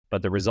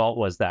But the result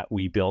was that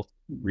we built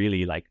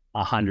really like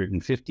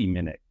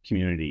 150-minute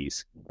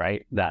communities,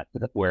 right?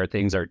 Where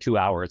things are 2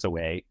 hours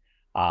away,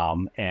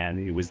 and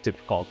it was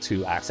difficult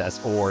to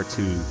access, or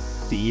to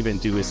even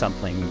do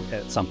something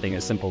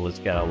as simple as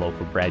get a loaf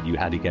of bread. You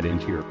had to get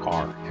into your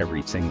car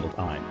every single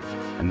time,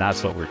 and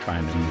that's what we're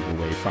trying to move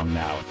away from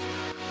now.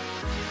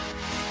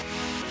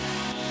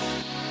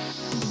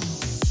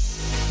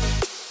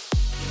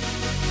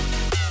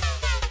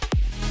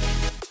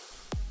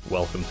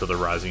 Welcome to the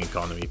Rising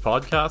Economy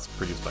podcast,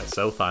 produced by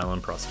South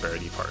Island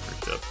Prosperity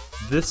Partnership.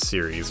 This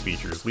series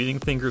features leading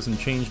thinkers and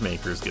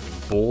changemakers giving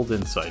bold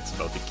insights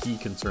about the key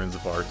concerns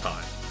of our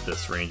time.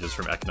 This ranges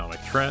from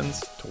economic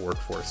trends to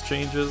workforce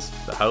changes,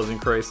 the housing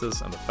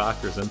crisis, and the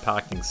factors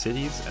impacting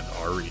cities and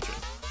our region.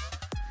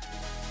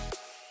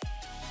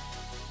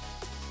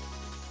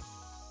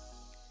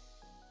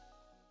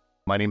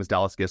 My name is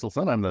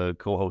Gislason. I'm the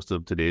co-host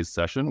of today's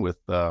session with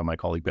my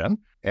colleague Ben.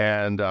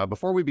 And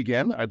before we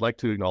begin, I'd like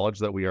to acknowledge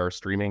that we are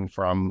streaming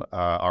from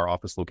our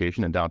office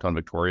location in downtown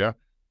Victoria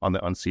on the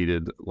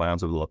unceded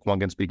lands of the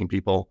Lekwungen-speaking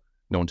people,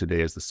 known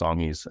today as the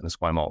Songhees and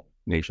Esquimalt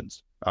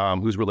nations,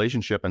 whose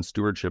relationship and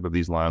stewardship of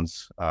these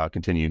lands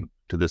continue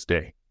to this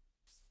day.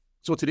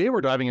 So today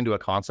we're diving into a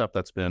concept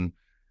that's been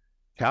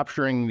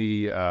capturing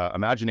the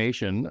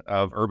imagination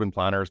of urban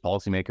planners,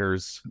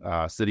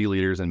 policymakers, city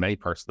leaders in many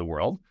parts of the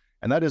world.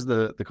 And that is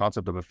the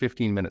concept of a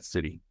 15-minute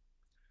city.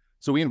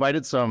 So we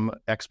invited some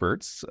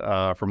experts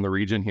from the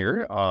region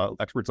here,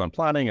 experts on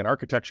planning and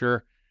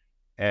architecture,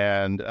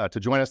 and to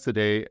join us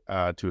today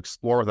to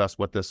explore with us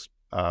what this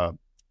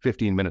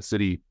 15-minute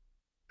city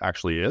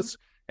actually is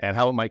and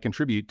how it might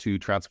contribute to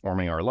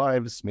transforming our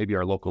lives, maybe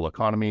our local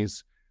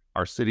economies,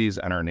 our cities,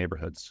 and our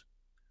neighborhoods.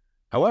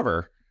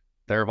 However,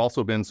 there have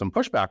also been some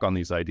pushback on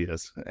these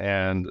ideas,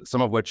 and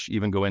some of which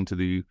even go into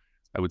the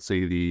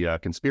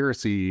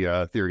conspiracy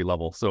theory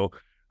level. So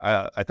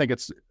I think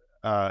it's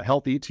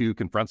healthy to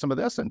confront some of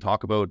this and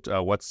talk about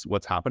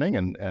what's happening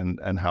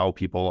and how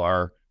people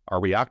are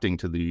reacting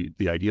to the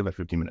idea of a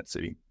 15-minute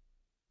city.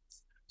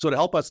 So to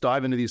help us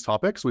dive into these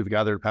topics, we've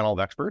gathered a panel of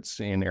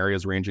experts in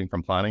areas ranging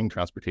from planning,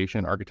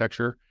 transportation,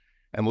 architecture,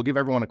 and we'll give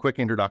everyone a quick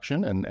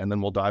introduction and then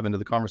we'll dive into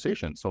the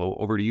conversation. So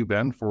over to you,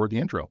 Ben, for the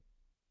intro.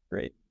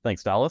 Great.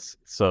 Thanks, Dallas.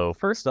 So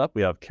first up,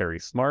 we have Carrie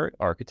Smart,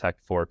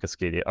 architect for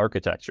Cascadia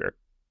Architects.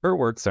 Her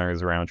work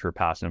centers around her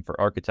passion for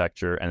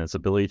architecture and its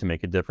ability to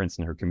make a difference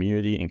in her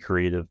community in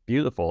creative,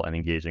 beautiful, and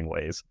engaging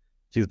ways.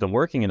 She's been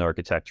working in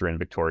architecture in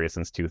Victoria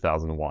since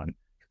 2001. Her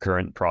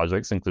current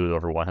projects include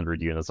over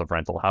 100 units of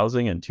rental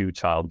housing and 2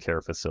 child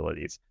care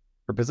facilities.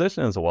 Her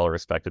position as a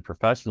well-respected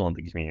professional in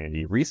the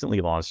community recently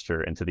launched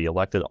her into the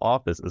elected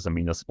office as a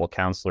municipal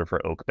councillor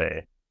for Oak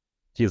Bay.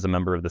 She is a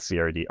member of the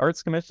CRD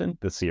Arts Commission,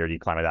 the CRD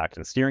Climate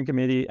Action Steering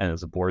Committee, and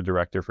is a board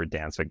director for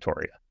Dance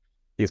Victoria.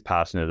 He's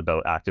passionate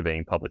about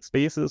activating public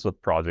spaces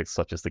with projects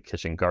such as the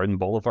Kitchen Garden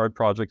Boulevard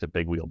project at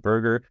Big Wheel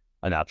Burger,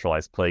 a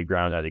naturalized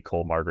playground at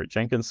Ecole Margaret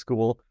Jenkins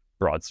School,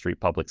 Broad Street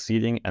public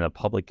seating, and a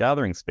public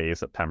gathering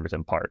space at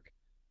Pemberton Park.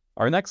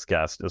 Our next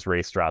guest is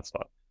Ray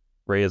Straatsma.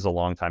 Ray is a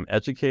longtime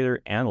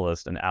educator,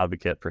 analyst, and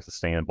advocate for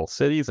sustainable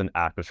cities and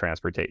active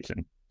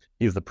transportation.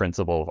 He's the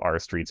principal of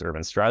RStreets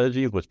Urban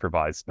Strategies, which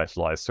provides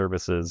specialized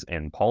services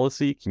in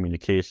policy,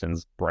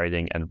 communications,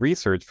 writing, and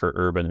research for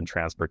urban and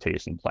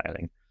transportation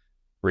planning.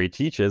 Ray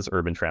teaches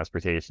urban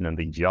transportation in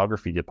the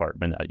geography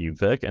department at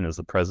UVic and is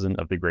the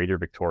president of the Greater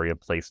Victoria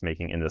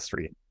Placemaking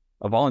Industry,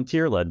 a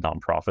volunteer-led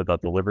nonprofit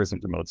that delivers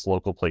and promotes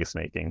local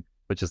placemaking,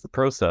 which is the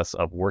process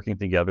of working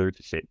together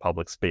to shape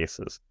public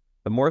spaces.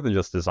 But more than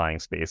just designing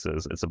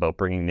spaces, it's about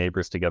bringing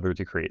neighbors together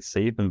to create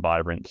safe and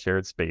vibrant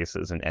shared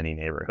spaces in any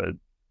neighborhood.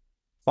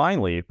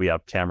 Finally, we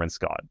have Cameron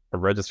Scott, a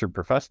registered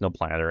professional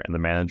planner and the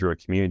manager of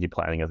community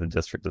planning at the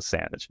District of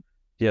Saanich.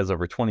 He has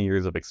over 20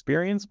 years of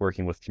experience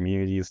working with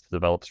communities to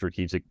develop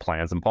strategic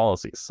plans and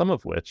policies, some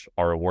of which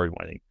are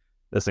award-winning.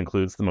 This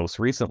includes the most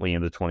recently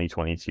in the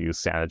 2022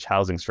 Saanich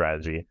Housing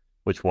Strategy,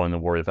 which won an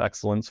Award of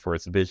Excellence for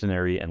its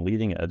visionary and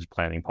leading-edge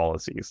planning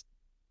policies.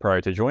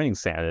 Prior to joining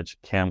Saanich,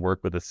 Cam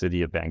worked with the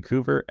City of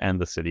Vancouver and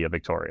the City of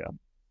Victoria.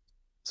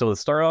 So to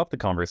start off the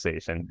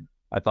conversation,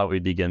 I thought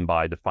we'd begin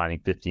by defining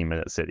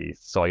 15-minute cities.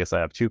 So I guess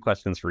I have 2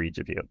 questions for each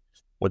of you.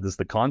 What is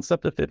the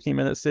concept of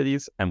 15-minute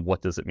cities, and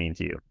what does it mean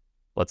to you?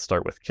 Let's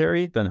start with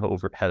Carrie, then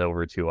head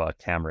over to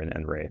Cameron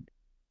and Ray.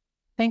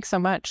 Thanks so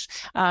much.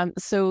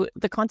 So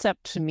the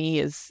concept to me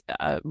is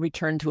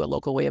return to a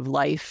local way of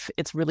life.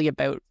 It's really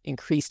about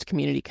increased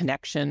community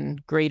connection,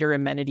 greater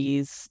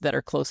amenities that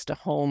are close to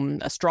home,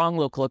 a strong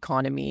local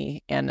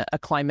economy, and a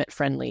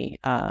climate-friendly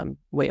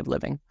way of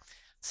living.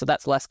 So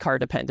that's less car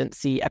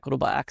dependency,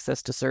 equitable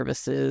access to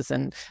services,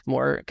 and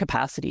more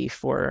capacity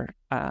for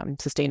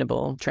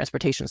sustainable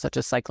transportation, such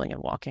as cycling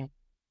and walking.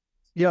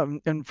 Yeah,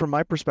 and from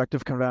my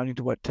perspective, kind of adding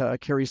to what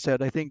Carrie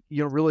said, I think,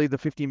 really the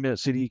 15-minute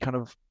city kind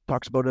of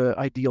talks about an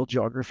ideal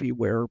geography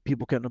where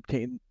people can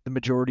obtain the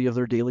majority of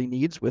their daily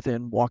needs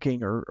within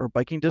walking or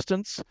biking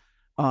distance.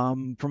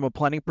 From a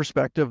planning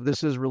perspective,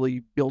 this is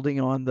really building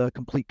on the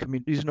complete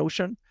communities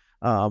notion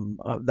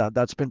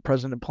that's been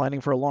present in planning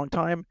for a long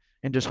time.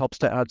 and just helps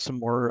to add some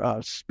more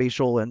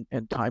spatial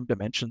and time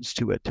dimensions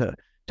to it to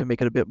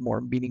make it a bit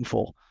more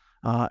meaningful.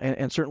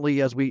 And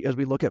certainly as we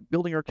look at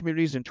building our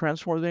communities and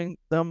transforming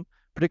them,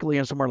 particularly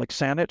in somewhere like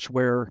Saanich,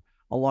 where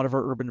a lot of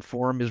our urban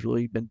form has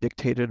really been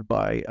dictated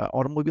by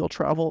automobile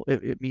travel,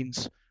 it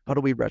means how do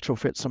we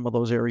retrofit some of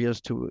those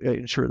areas to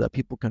ensure that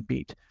people can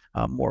meet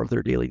more of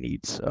their daily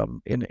needs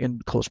in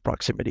close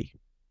proximity.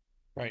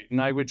 Right.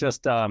 And I would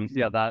just,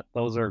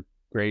 those are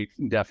great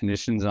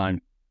definitions. And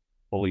I'm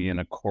fully in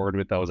accord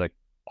with those.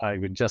 I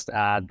would just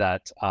add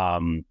that,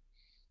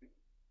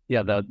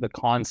 the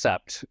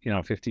concept,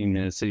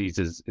 15-minute cities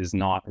is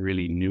not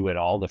really new at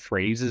all. The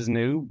phrase is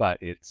new, but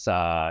it's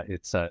a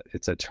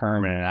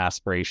term and an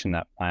aspiration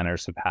that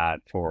planners have had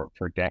for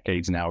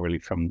decades now, really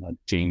from the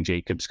Jane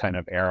Jacobs kind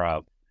of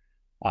era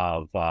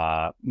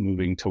of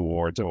moving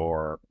towards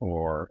or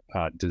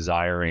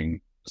desiring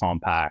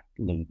compact,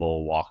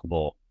 livable,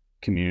 walkable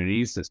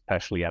communities,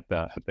 especially at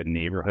the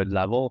neighborhood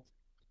level.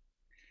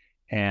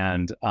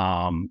 And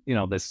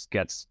this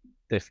gets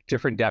the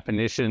different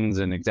definitions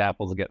and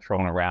examples get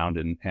thrown around,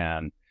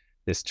 and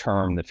this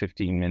term, the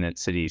 15-minute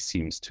city,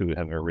 seems to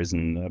have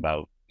arisen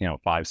about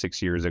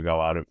 5-6 years ago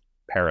out of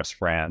Paris,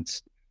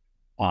 France.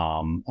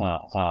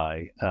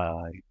 A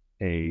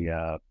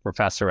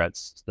professor at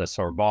the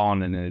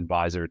Sorbonne and an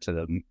advisor to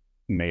the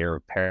mayor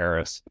of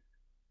Paris,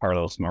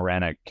 Carlos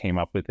Morena, came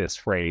up with this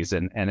phrase,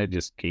 and it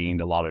just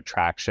gained a lot of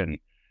traction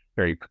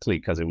very quickly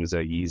because it was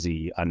an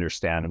easy,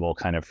 understandable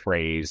kind of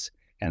phrase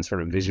and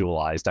sort of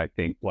visualized, I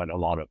think, what a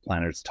lot of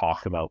planners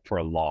talked about for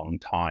a long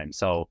time.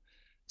 So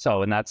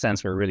in that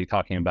sense, we're really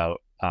talking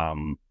about,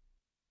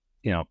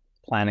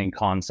 planning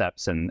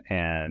concepts and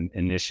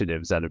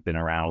initiatives that have been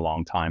around a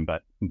long time,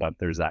 but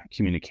there's that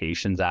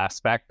communications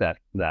aspect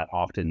that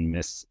often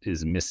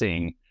is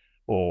missing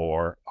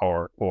or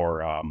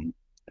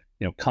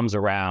comes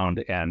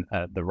around, and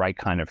the right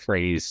kind of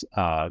phrase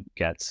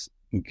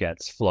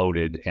gets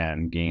floated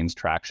and gains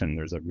traction.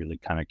 There's a really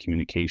kind of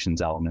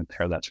communications element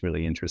there that's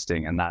really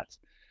interesting, and that's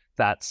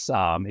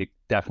it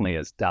definitely,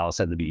 as Dallas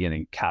said at the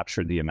beginning,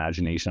 captured the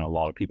imagination of a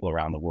lot of people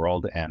around the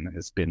world, and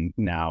has been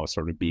now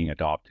sort of being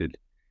adopted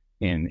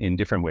in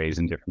different ways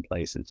in different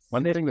places.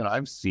 One thing that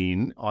I've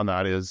seen on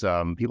that is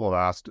people have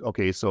asked,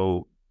 okay,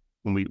 so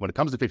when it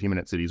comes to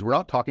 15-minute cities, we're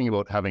not talking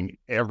about having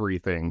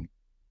everything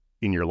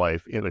in your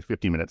life in a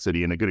 15-minute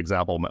city. And a good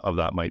example of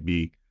that might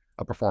be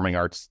a performing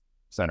arts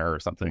center or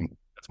something.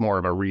 It's more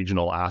of a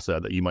regional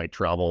asset that you might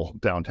travel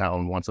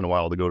downtown once in a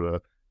while to go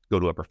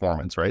to a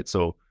performance, right?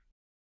 So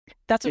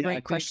that's a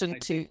great question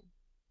too.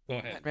 Go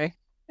ahead, Ray.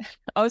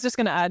 I was just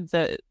going to add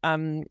that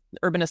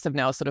urbanists have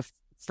now sort of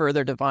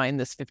further define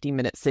this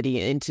 15-minute city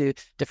into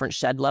different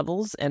shed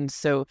levels. And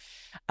so,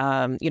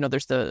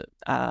 there's the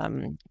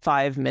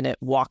 5-minute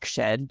walk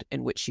shed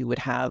in which you would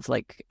have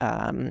like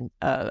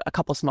a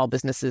couple small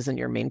businesses in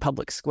your main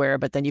public square,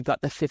 but then you've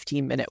got the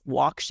 15-minute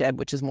walk shed,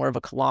 which is more of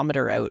a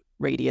kilometer out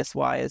radius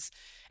wise.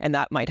 And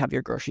that might have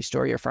your grocery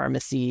store, your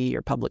pharmacy,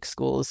 your public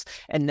schools.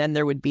 And then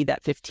there would be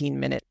that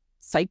 15-minute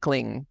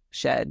cycling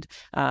shed,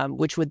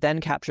 which would then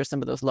capture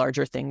some of those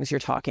larger things you're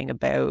talking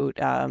about,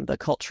 the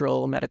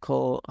cultural,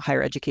 medical,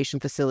 higher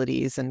education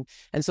facilities. And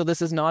so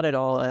this is not at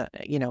all a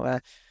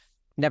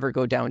never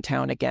go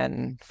downtown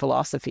again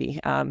philosophy.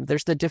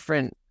 There's the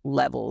different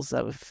levels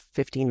of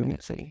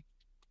 15-minute city.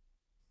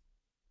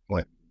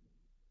 What?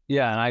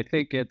 Yeah, and I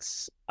think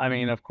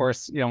of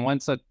course,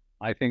 once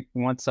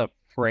a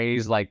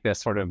phrase like this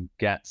sort of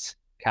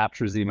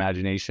captures the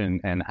imagination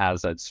and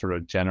has a sort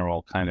of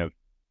general kind of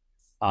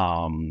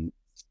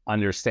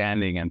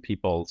understanding, and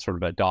people sort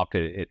of adopt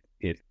it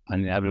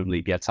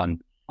inevitably gets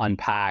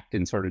unpacked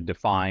and sort of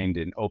defined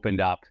and opened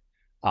up.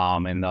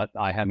 And that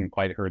I hadn't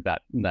quite heard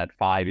that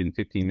 5 and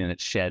 15-minute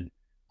shed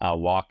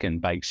walk and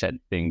bike shed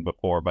thing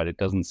before, but it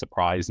doesn't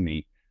surprise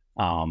me.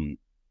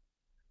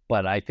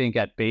 But I think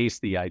at base,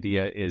 the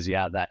idea is,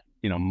 that,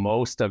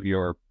 most of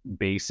your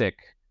basic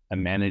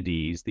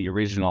amenities, the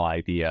original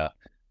idea,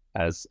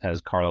 as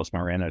Carlos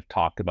Morena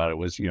talked about, it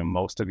was,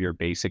 most of your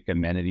basic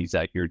amenities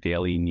that your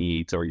daily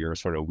needs or your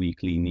sort of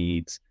weekly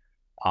needs,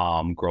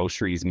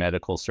 groceries,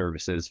 medical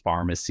services,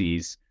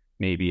 pharmacies,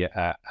 maybe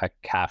a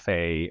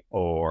cafe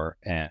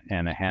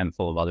and a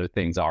handful of other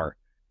things are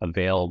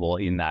available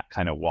in that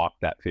kind of walk,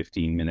 that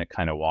 15-minute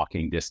kind of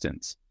walking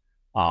distance.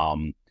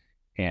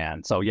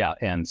 And so,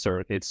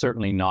 it's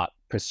certainly not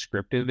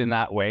prescriptive in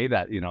that way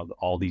that,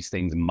 all these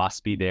things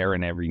must be there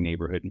and every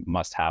neighborhood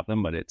must have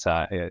them, but it's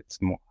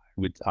more,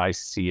 I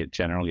see it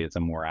generally as a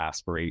more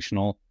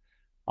aspirational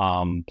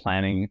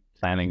planning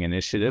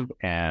initiative,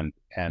 and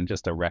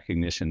just a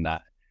recognition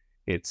that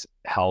it's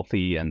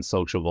healthy and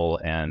sociable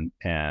and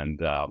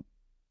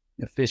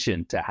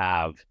efficient to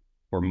have,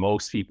 for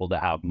most people, to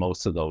have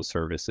most of those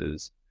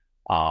services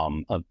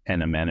and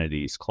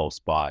amenities close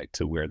by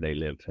to where they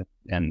live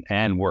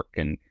and work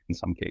in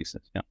some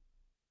cases. Yeah.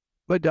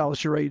 But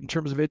Dallas, you're right in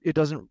terms of it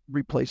doesn't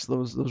replace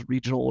those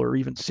regional or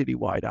even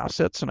citywide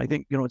assets. And I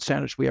think, at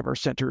Saanich, we have our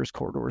centers,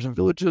 corridors, and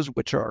villages,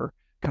 which are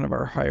kind of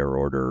our higher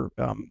order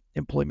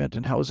employment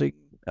and housing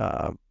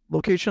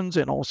locations,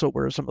 and also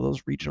where some of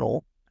those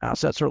regional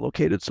assets are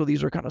located. So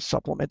these are kind of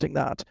supplementing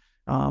that.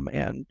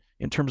 And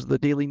in terms of the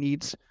daily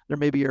needs, there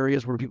may be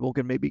areas where people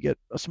can maybe get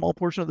a small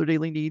portion of their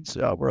daily needs,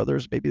 where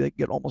others maybe they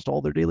get almost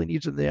all their daily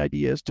needs. And the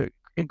idea is to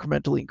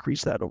incrementally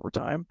increase that over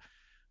time.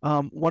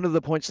 One of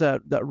the points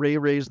that Ray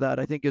raised that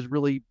I think is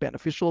really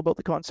beneficial about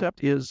the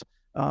concept is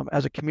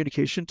as a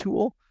communication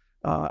tool.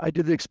 I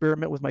did the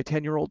experiment with my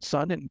 10-year-old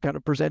son and kind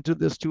of presented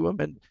this to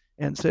him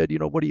and said,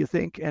 what do you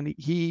think? And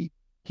he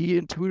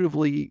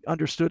intuitively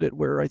understood it,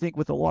 where I think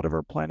with a lot of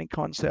our planning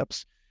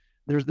concepts,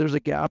 there's a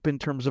gap in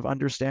terms of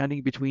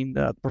understanding between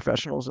the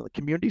professionals and the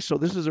community. So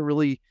this is a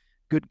really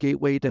good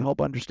gateway to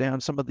help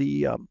understand some of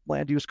the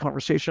land use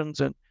conversations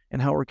and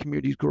how our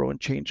communities grow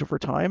and change over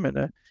time, and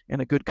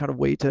a good kind of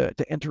way to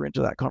enter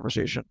into that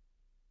conversation.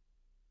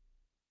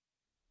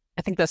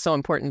 I think that's so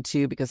important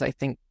too, because I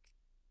think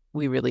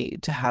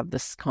to have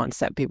this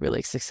concept be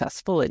really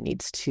successful, it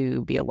needs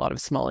to be a lot of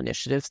small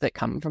initiatives that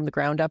come from the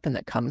ground up and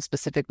that come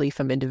specifically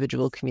from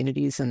individual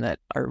communities and that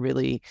are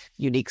really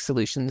unique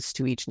solutions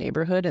to each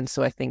neighborhood. And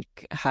so I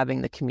think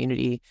having the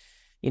community,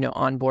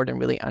 on board and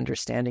really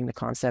understanding the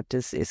concept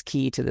is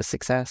key to the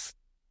success.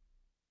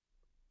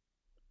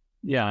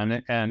 Yeah,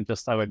 and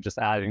I would just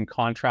add, in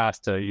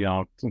contrast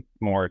to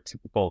more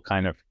typical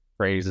kind of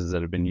phrases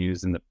that have been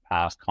used in the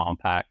past: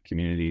 compact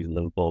communities,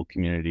 livable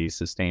communities,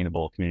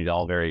 sustainable community,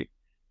 all very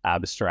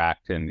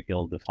abstract and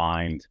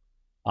ill-defined,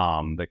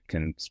 that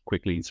can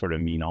quickly sort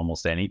of mean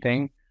almost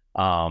anything.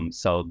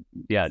 So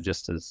yeah,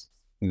 just as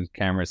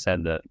Cameron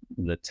said,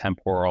 the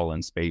temporal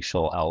and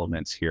spatial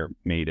elements here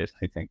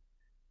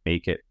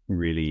make it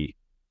really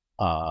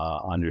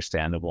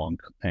understandable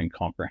and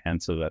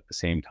comprehensive at the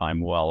same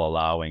time, while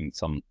allowing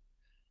some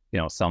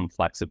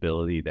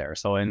flexibility there.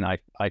 So, and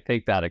I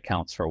think that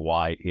accounts for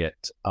why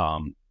it,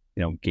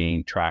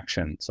 gained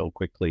traction so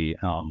quickly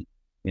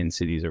in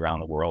cities around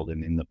the world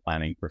and in the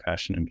planning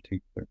profession in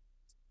particular.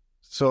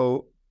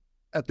 So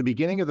at the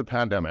beginning of the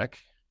pandemic,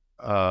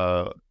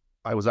 I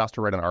was asked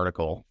to write an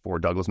article for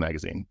Douglas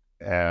Magazine,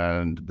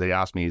 and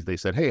they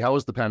said, hey, how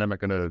is the pandemic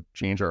going to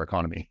change our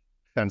economy?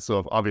 And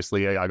so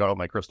obviously I got out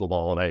my crystal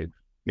ball and I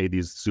made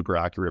these super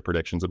accurate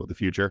predictions about the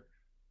future.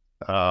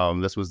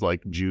 This was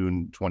like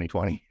June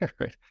 2020.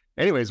 Right?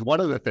 Anyways, one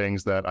of the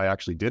things that I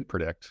actually did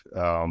predict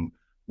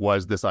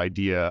was this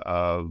idea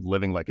of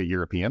living like a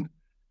European,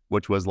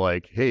 which was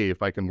like, hey,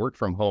 if I can work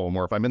from home,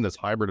 or if I'm in this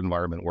hybrid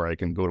environment where I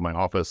can go to my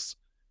office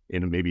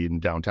maybe in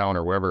downtown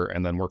or wherever,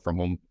 and then work from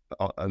home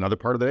another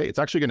part of the day, it's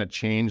actually going to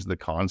change the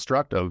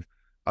construct of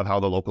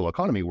how the local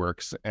economy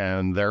works.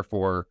 And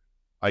therefore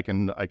I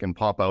can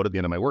pop out at the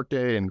end of my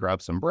workday and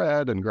grab some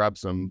bread and grab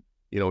some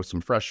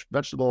fresh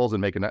vegetables and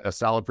make a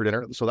salad for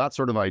dinner. So that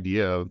sort of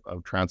idea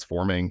of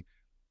transforming,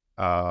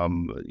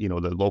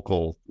 the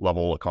local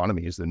level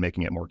economies and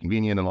making it more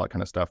convenient and all that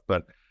kind of stuff.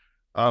 But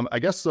I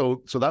guess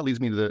so that leads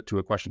me to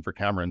a question for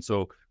Cameron.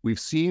 So we've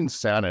seen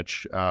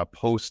Saanich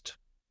post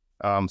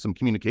some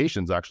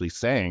communications actually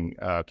saying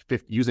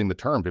using the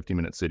term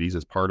 50-minute cities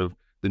as part of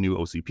the new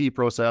OCP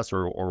process,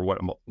 or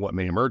what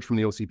may emerge from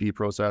the OCP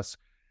process.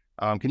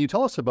 Can you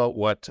tell us about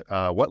what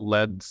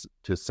led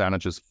to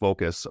Saanich's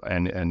focus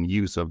and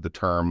use of the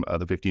term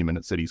the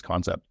 15-minute cities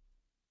concept?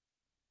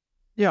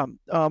 Yeah,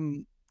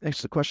 thanks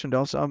for the question,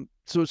 Dallas.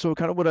 So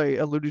kind of what I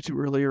alluded to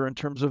earlier in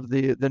terms of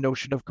the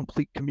notion of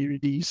complete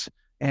communities,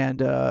 and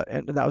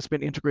that's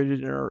been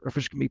integrated in our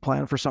official community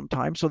plan for some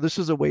time. So this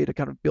is a way to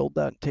kind of build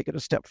that and take it a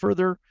step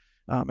further.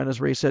 And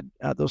as Ray said,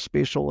 those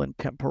spatial and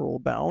temporal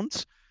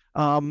bounds.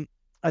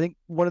 I think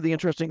one of the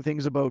interesting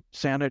things about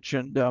Saanich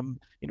and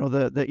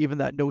even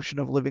that notion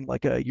of living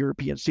like a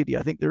European city,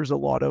 I think there's a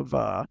lot of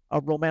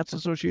romance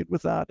associated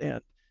with that,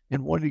 and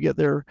wanting to get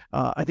there.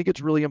 I think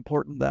it's really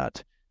important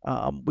that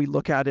we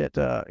look at it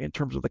in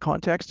terms of the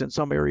context. And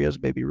some areas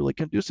may be really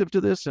conducive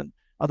to this, and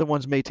other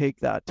ones may take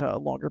that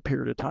longer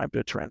period of time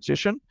to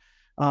transition.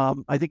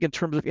 I think in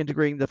terms of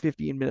integrating the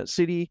 15-minute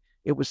city,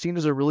 it was seen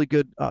as a really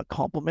good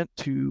complement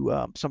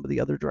to some of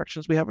the other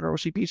directions we have in our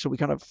OCP. So we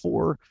kind of have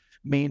 4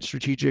 main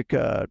strategic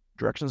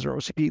directions in our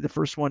OCP. The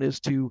first one is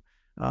to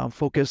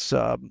focus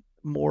all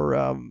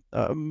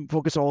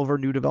of our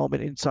new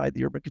development inside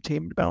the urban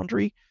containment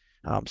boundary,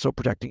 so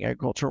protecting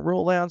agricultural and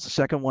rural lands. The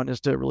second one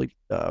is to really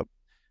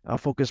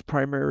focus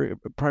primary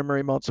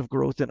amounts of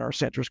growth in our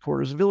centers,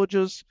 quarters, and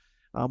villages.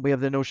 We have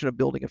the notion of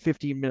building a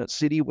 15-minute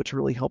city, which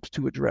really helps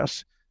to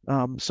address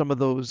some of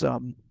those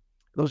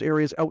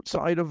areas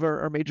outside of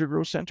our major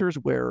growth centers,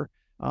 where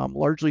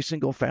largely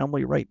single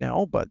family right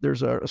now, but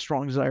there's a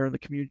strong desire in the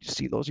community to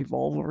see those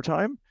evolve over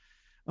time.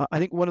 I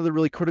think one of the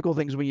really critical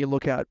things when you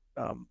look at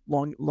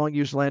long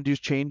use land use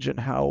change and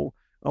how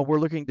we're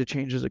looking to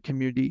change as a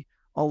community,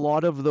 a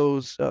lot of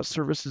those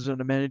services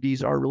and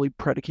amenities are really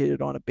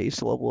predicated on a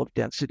base level of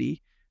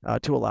density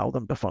to allow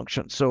them to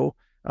function. So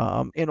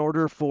in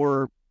order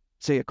for,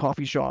 say, a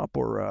coffee shop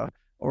or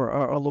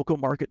a local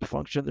market to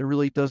function, there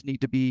really does need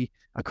to be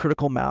a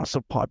critical mass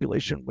of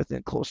population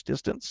within close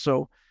distance.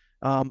 So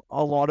a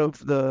lot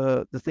of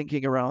the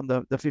thinking around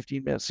the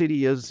 15-minute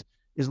city is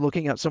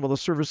looking at some of the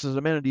services and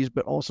amenities,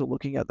 but also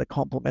looking at the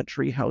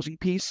complementary housing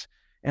piece.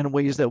 and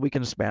ways that we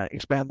can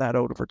expand that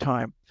out over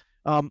time.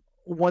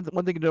 One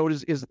thing to note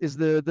is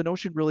the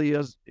notion really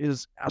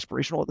is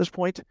aspirational at this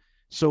point.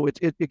 So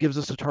it gives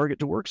us a target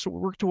to work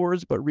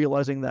towards, but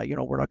realizing that,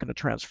 we're not going to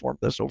transform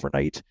this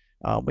overnight.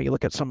 When you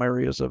look at some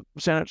areas of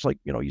Saanich, like,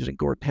 using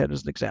Gordon Head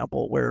as an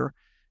example, where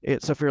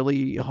it's a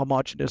fairly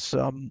homogenous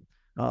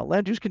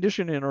land use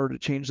condition, in order to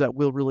change that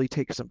will really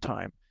take some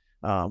time.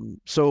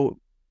 So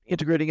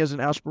integrating as an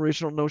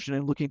aspirational notion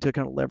and looking to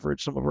kind of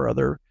leverage some of our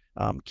other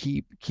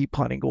key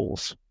planning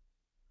goals.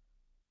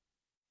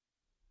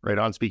 Right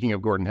on. Speaking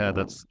of Gordon Head,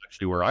 that's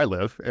actually where I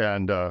live.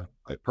 And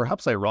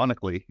perhaps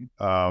ironically,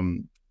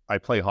 I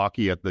play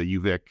hockey at the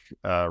UVic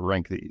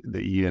rink, the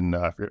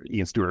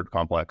Ian Stewart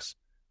complex.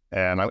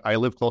 And I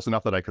live close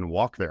enough that I can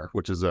walk there,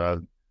 which is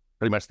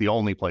pretty much the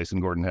only place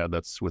in Gordon Head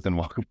that's within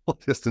walkable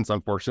distance,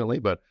 unfortunately.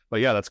 But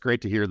yeah, that's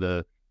great to hear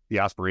the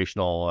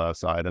aspirational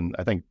side. And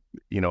I think,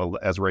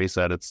 as Ray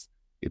said,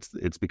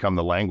 it's become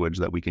the language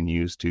that we can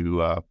use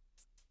to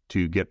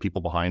get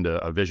people behind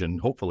a vision,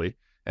 hopefully.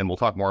 And we'll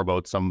talk more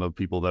about some of the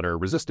people that are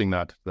resisting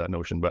that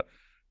notion, but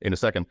in a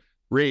second.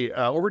 Ray,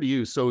 over to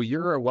you. So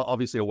you're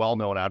obviously a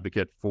well-known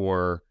advocate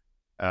for,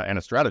 and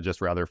a strategist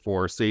rather,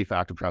 for safe,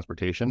 active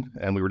transportation.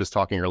 And we were just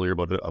talking earlier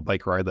about a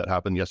bike ride that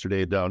happened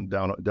yesterday down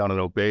in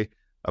Oak Bay,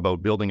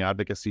 about building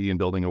advocacy and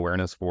building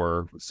awareness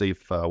for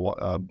safe,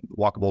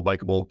 walkable,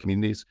 bikeable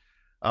communities.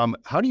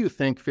 How do you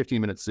think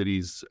 15-minute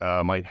cities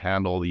might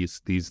handle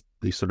these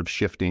sort of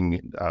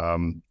shifting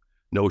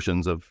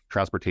notions of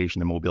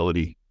transportation and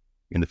mobility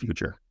in the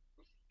future?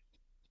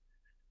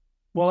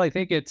 Well, I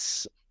think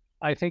it's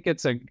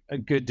a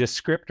good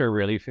descriptor,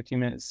 really.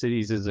 15-minute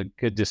cities is a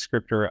good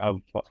descriptor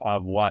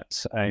of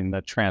what in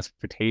the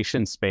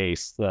transportation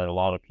space that a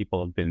lot of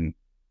people have been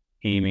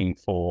aiming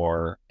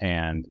for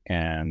and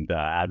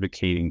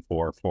advocating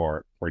for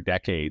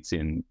decades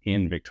in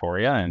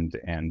Victoria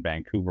and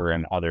Vancouver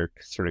and other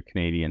sort of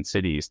Canadian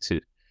cities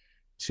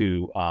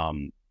to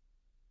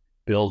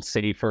build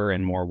safer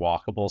and more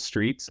walkable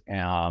streets,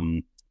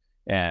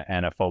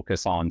 and a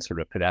focus on sort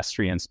of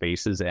pedestrian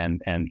spaces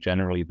and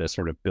generally the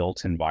sort of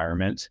built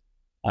environment,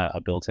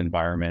 that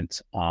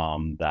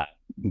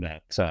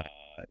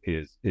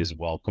is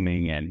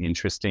welcoming and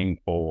interesting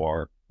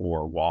for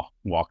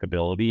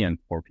walkability and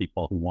for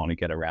people who want to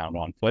get around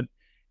on foot,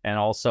 and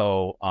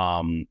also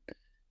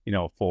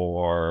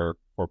for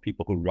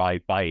people who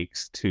ride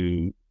bikes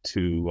to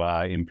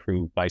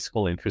improve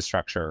bicycle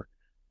infrastructure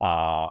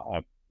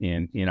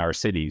in our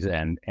cities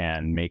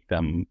and make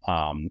them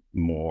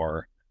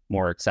more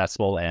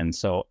accessible and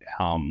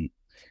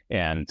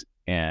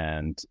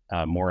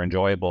more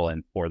enjoyable,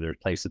 and for their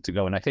places to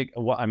go. And I think,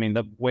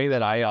 the way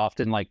that I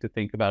often like to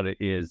think about it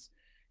is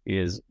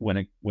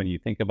when you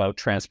think about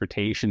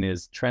transportation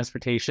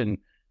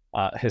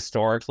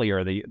historically,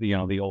 or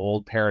the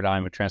old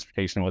paradigm of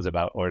transportation was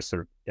about, or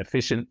sort of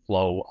efficient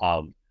flow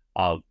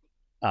of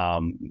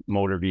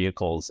motor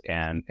vehicles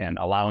and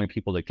allowing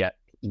people to get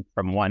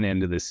from one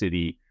end of the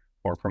city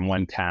or from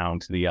one town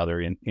to the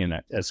other in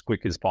as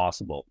quick as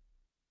possible.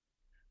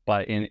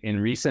 But in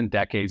recent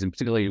decades, and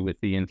particularly with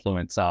the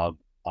influence of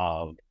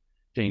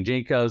Jane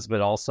Jacobs,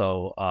 but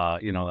also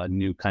a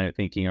new kind of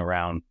thinking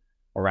around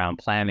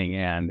planning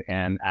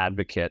and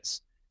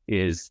advocates,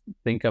 is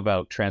think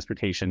about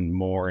transportation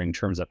more in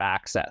terms of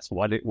access.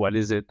 What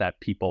is it that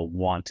people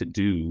want to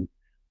do,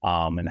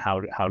 and how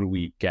do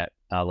we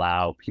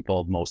allow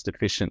people most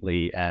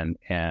efficiently and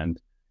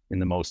in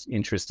the most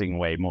interesting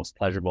way, most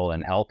pleasurable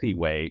and healthy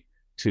way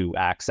to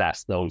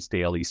access those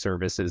daily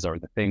services or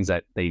the things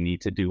that they need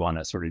to do on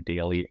a sort of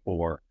daily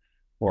or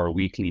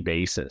weekly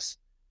basis.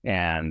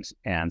 And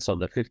so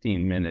the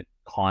 15-minute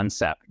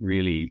concept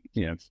really,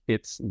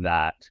 fits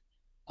that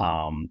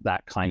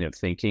kind of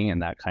thinking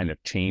and that kind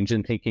of change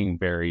in thinking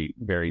very,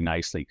 very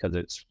nicely, because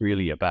it's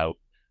really about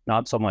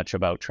not so much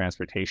about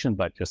transportation,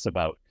 but just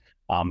about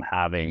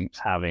having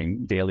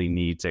daily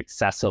needs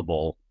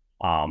accessible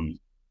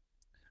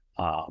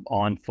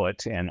on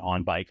foot and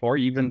on bike, or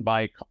even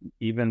by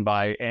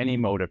any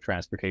mode of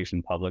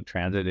transportation, public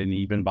transit, and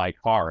even by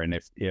car. And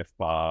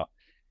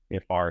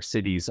if our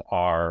cities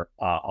are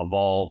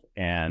evolved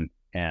and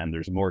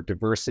there's more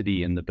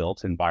diversity in the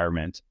built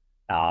environment,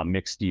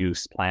 mixed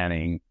use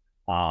planning,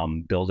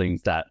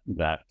 buildings that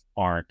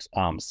aren't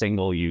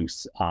single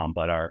use,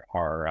 but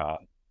are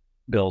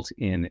built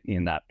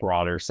in that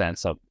broader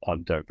sense of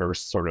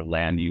diverse sort of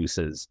land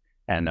uses,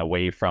 and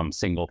away from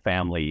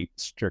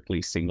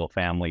strictly single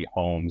family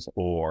homes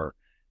or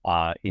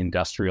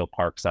industrial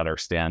parks that are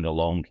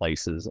standalone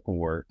places,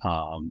 or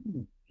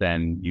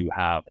then you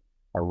have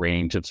a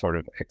range of sort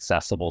of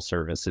accessible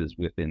services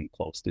within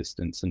close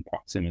distance and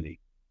proximity.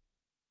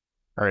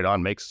 All right,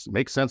 on makes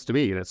sense to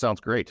me, and it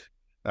sounds great.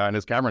 And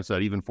as Cameron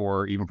said, even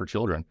for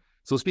children.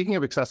 So speaking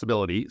of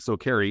accessibility, so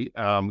Carrie,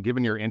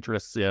 given your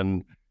interests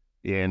in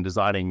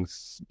designing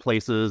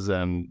places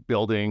and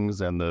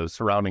buildings and the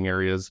surrounding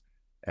areas,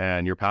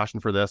 and your passion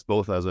for this,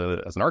 both as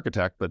an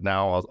architect, but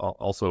now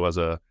also as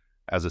a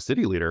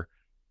city leader,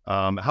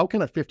 how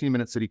can a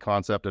 15-minute city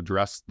concept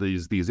address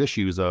these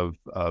issues of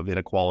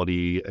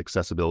inequality,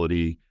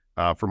 accessibility,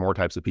 for more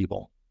types of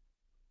people?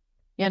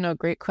 Yeah, no,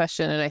 great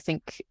question. And I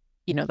think,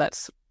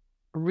 that's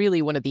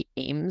really one of the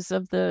aims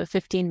of the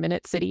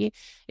 15-minute city,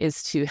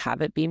 is to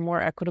have it be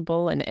more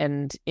equitable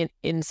and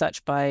in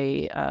such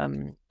by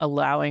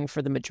allowing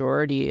for the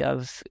majority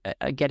of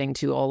getting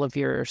to all of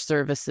your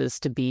services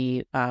to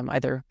be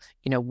either,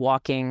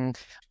 walking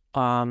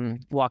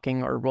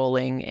or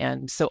rolling.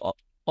 And so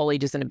all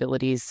ages and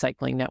abilities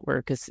cycling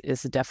network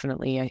is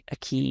definitely a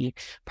key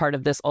part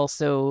of this.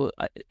 Also,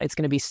 it's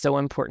going to be so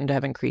important to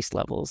have increased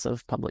levels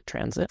of public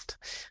transit.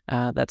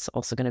 That's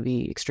also going to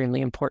be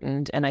extremely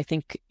important. And I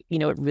think,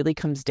 it really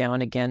comes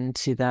down again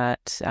to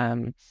that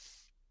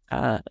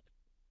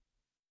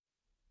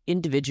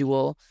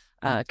individual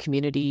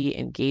community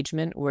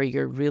engagement, where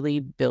you're really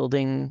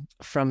building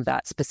from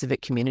that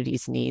specific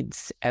community's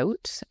needs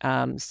out.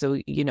 So,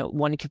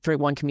 for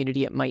one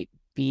community, it might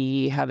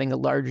be having a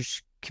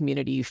large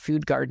community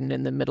food garden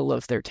in the middle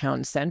of their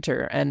town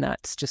center, and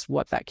that's just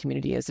what that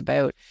community is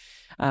about.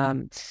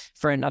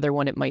 For another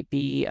one, it might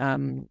be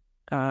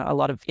a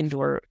lot of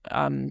indoor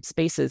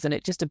spaces, and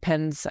it just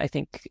depends. I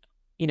think,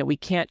 we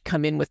can't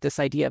come in with this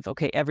idea of,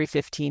 okay, every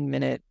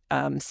 15-minute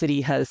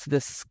city has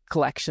this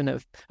collection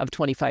of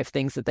 25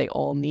 things that they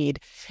all need.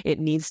 It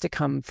needs to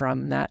come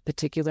from that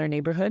particular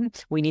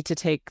neighborhood. We need to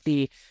take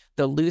the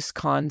loose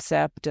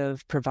concept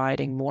of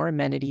providing more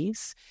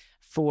amenities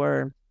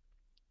for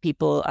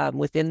people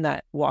within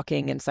that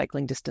walking and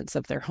cycling distance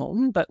of their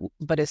home, but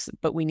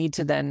we need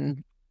to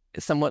then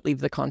somewhat leave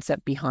the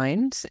concept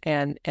behind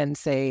and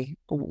say,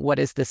 what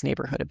is this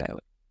neighborhood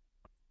about?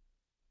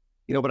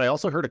 But I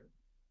also heard a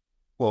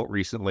quote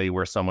recently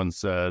where someone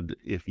said,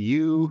 if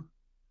you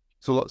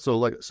so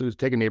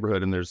take a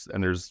neighborhood and there's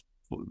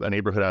a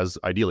neighborhood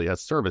ideally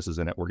has services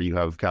in it, where you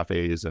have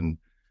cafes and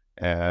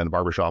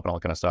barbershop and all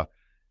that kind of stuff.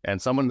 And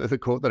the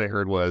quote that I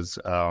heard was,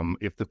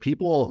 if the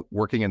people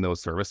working in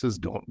those services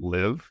don't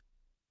live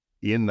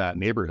in that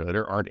neighborhood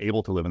or aren't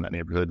able to live in that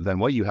neighborhood, then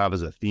what you have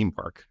is a theme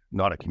park,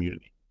 not a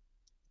community.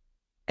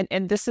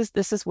 And this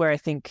is where I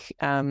think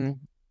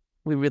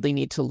we really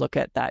need to look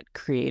at that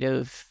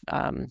creative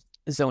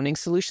zoning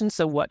solution.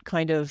 So what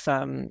kind of,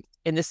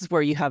 and this is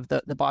where you have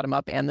the bottom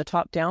up and the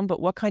top down, but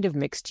what kind of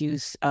mixed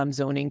use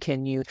zoning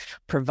can you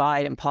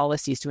provide and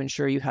policies to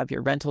ensure you have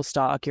your rental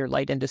stock, your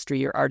light industry,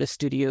 your artist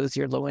studios,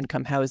 your low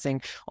income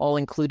housing, all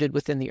included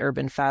within the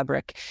urban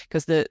fabric?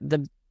 Because the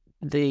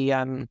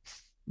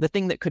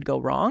thing that could go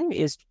wrong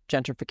is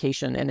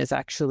gentrification, and is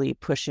actually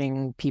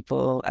pushing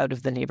people out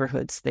of the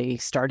neighborhoods they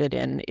started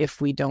in if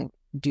we don't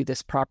do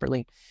this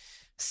properly.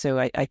 So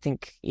I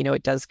think,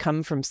 it does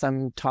come from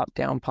some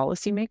top-down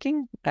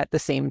policymaking at the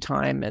same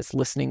time as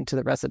listening to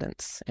the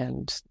residents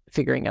and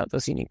figuring out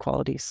those unique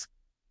qualities.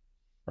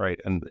 Right.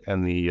 And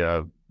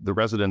the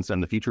residents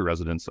and the future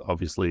residents,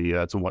 obviously,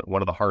 it's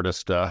one of the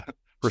hardest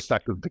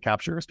perspective to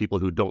capture is people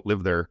who don't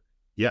live there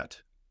yet.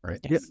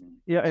 Right. Yes.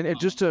 Yeah. And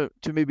just to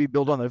maybe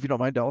build on that, if you don't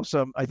mind, Dallas,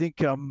 I think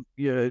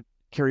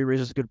Carrie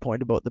raises a good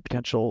point about the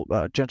potential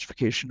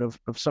gentrification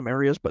of some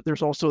areas, but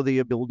there's also the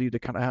ability to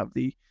kind of have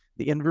the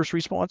inverse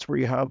response, where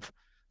you have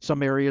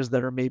some areas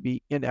that are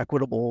maybe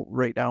inequitable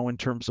right now in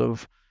terms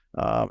of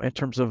what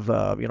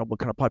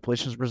kind of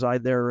populations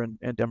reside there and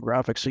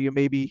demographics. So you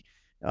maybe,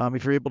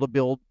 if you're able to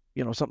build,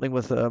 something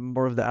with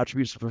more of the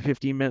attributes of a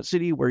 15-minute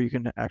city, where you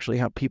can actually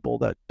have people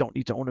that don't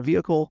need to own a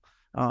vehicle,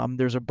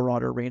 there's a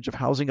broader range of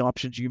housing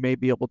options. You may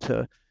be able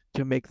to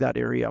make that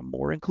area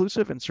more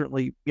inclusive. And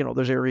certainly,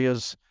 there's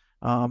areas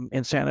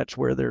in Saanich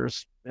where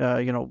there's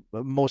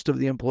most of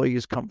the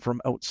employees come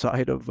from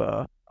outside of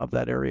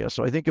that area.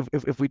 So I think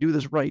if we do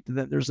this right,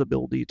 then there's the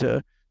ability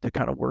to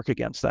kind of work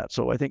against that.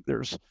 So I think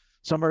there's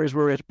some areas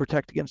where we have to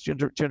protect against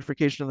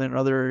gentrification, and then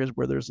other areas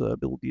where there's the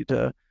ability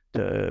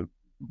to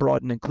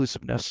broaden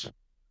inclusiveness.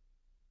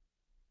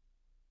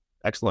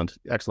 Excellent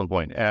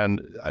point.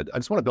 And I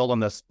just want to build on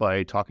this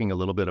by talking a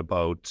little bit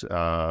about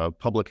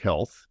public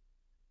health.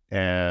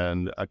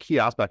 And a key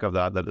aspect of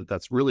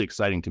that's really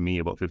exciting to me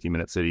about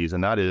 15-minute cities,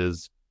 and that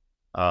is,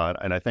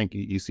 and I think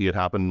you see it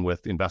happen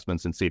with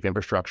investments in safe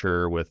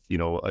infrastructure. With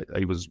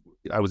I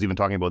was even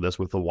talking about this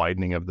with the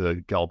widening of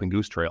the Galloping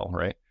Goose Trail,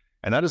 right?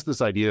 And that is this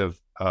idea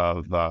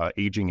of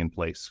aging in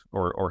place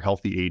or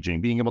healthy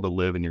aging, being able to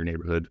live in your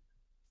neighborhood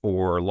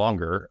for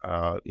longer,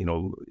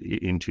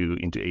 into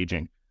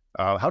aging.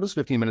 How does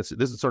 15 minutes?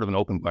 This is sort of an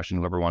open question.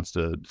 Whoever wants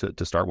to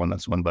start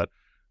this one, but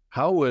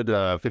how would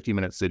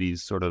 15-minute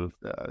cities sort of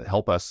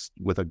help us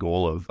with a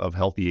goal of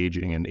healthy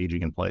aging and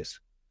aging in place?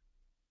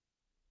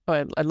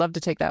 Oh, I'd love to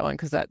take that one,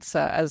 because that's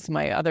as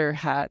my other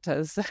hat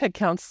as a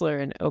counselor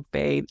in Oak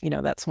Bay.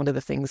 That's one of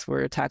the things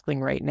we're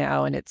tackling right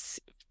now, and it's,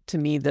 to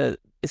me,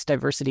 it's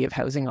diversity of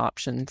housing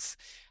options.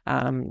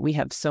 We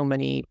have so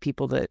many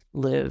people that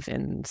live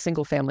in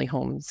single-family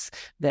homes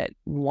that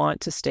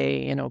want to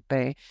stay in Oak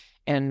Bay,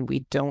 and we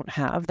don't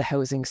have the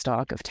housing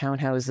stock of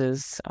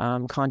townhouses,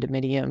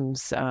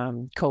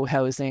 condominiums,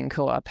 co-housing,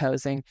 co-op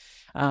housing,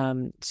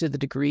 to the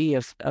degree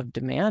of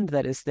demand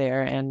that is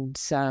there. And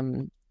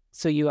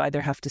So you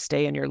either have to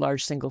stay in your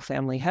large single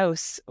family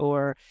house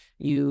or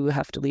you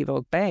have to leave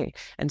Oak Bay.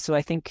 And so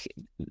I think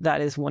that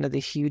is one of the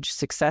huge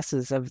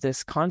successes of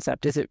this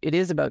concept. It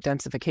is about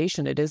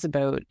densification. It is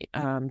about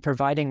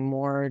providing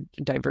more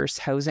diverse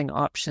housing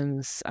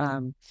options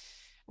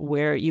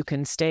where you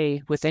can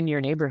stay within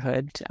your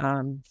neighborhood,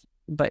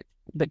 but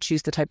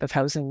choose the type of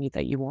housing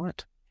that you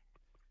want.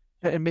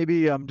 And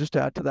maybe just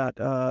to add to that,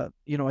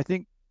 I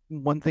think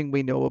one thing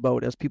we know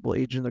about as people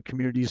age in their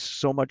communities,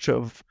 so much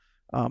of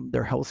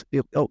their health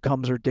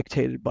outcomes are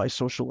dictated by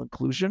social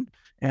inclusion.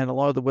 And a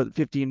lot of what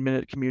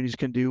 15-minute communities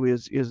can do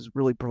is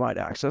really provide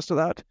access to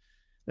that.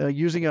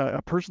 Using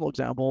a personal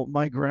example,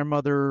 my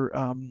grandmother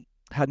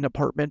had an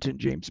apartment in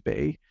James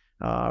Bay,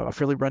 a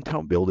fairly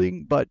rundown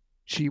building, but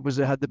she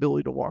had the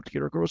ability to walk to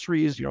get her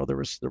groceries. There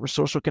were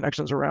social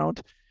connections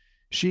around.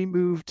 She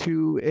moved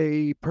to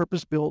a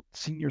purpose-built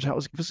seniors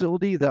housing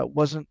facility that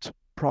wasn't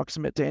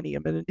proximate to any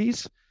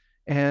amenities,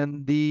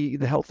 and the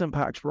health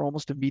impacts were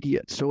almost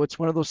immediate. So it's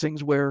one of those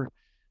things where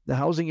the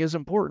housing is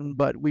important,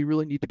 but we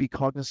really need to be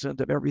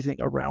cognizant of everything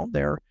around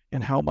there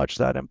and how much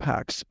that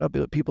impacts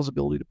people's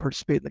ability to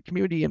participate in the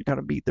community and kind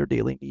of meet their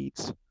daily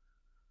needs.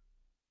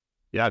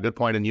 Yeah, good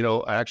point. And,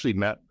 I actually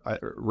met,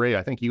 Ray,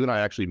 I think you and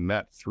I actually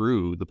met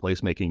through the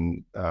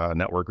placemaking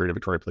network, Greater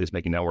Victoria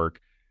Placemaking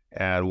Network.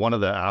 And one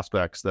of the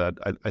aspects that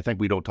I think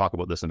we don't talk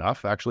about this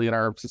enough actually in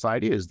our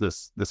society is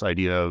this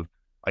idea of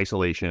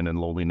isolation and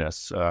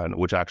loneliness,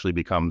 which actually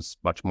becomes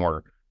much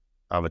more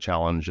of a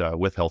challenge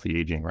with healthy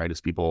aging, right?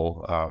 As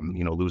people,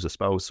 lose a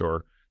spouse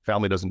or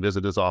family doesn't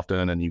visit as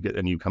often, and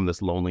you come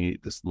this lonely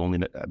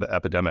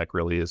epidemic,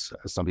 really, as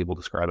some people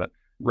describe it.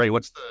 Ray,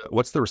 what's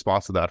the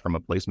response to that from a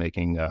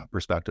placemaking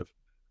perspective?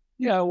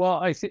 Yeah,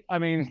 well,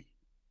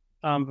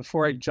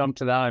 before I jump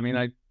to that,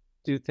 I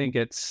do think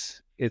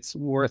it's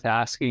worth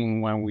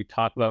asking when we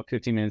talk about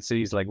 15-minute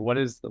cities, like what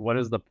is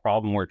the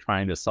problem we're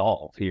trying to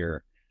solve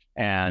here?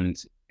 And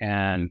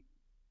I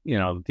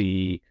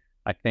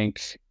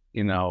think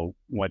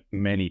what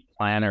many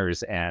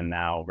planners and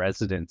now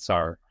residents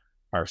are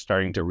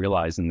starting to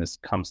realize, and this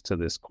comes to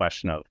this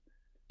question of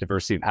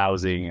diversity of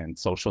housing and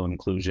social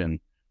inclusion,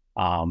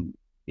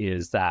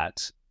 is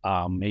that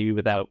maybe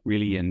without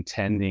really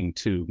intending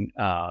to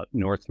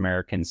North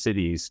American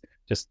cities,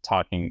 just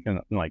talking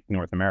like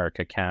North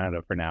America,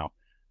 Canada for now,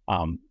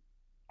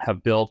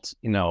 have built,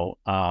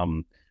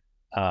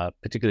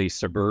 particularly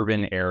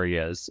suburban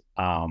areas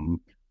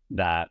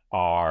that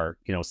are,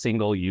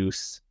 single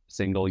use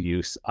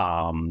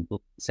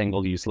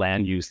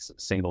land use,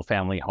 single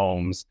family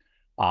homes.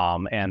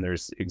 And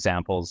there's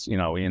examples,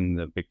 in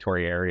the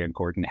Victoria area,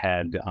 Gordon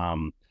Head,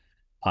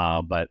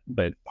 but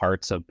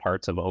parts of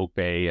Oak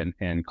Bay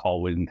and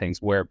Colwood and things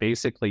where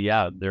basically,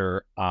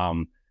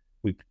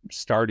 we've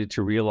started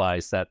to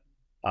realize that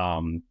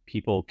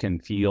people can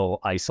feel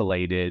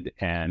isolated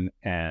and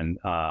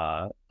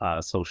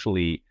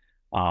socially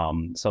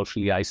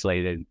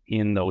isolated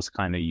in those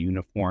kind of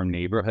uniform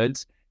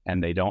neighborhoods,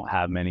 and they don't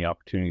have many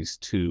opportunities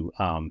to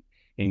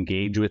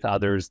engage with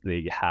others.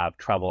 They have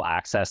trouble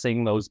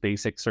accessing those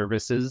basic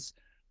services.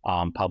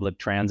 Public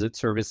transit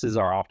services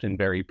are often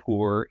very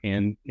poor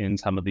in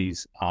some of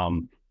these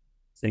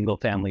single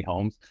family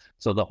homes.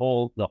 So the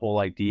whole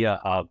idea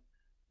of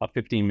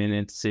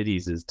 15-minute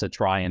cities is to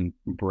try and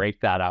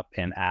break that up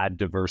and add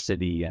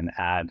diversity and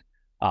add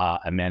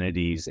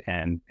amenities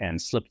and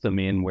slip them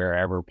in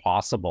wherever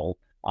possible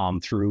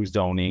through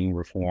zoning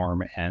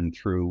reform and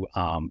through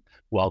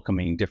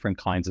welcoming different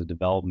kinds of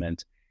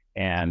development.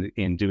 And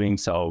in doing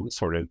so,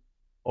 sort of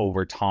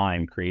over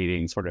time,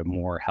 creating sort of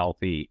more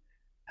healthy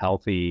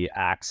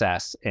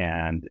access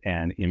and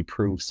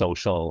improve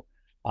social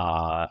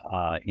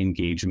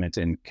engagement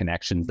and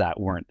connections that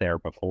weren't there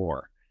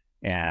before.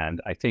 And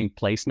I think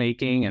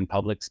placemaking and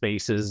public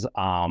spaces,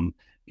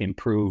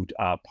 improved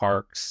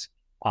parks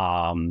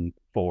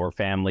for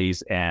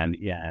families and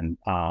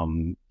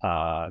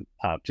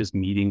just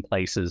meeting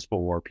places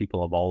for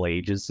people of all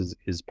ages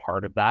is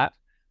part of that.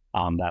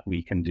 That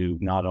we can do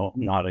not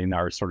in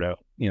our sort of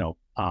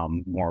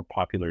more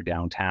popular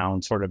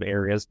downtown sort of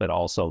areas, but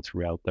also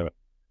throughout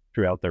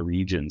the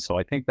region. So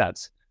I think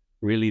that's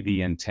really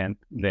the intent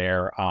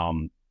there.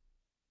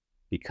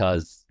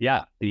 Because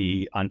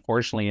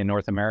unfortunately in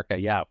North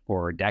America,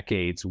 for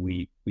decades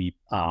we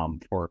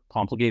for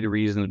complicated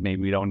reasons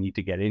maybe we don't need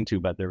to get into,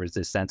 but there was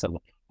this sense of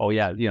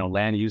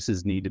land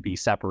uses need to be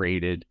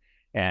separated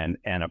and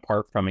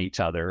apart from each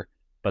other.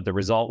 But the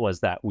result was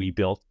that we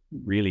built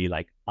really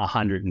like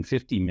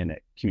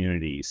 150-minute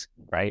communities,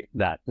 right?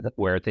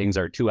 Where things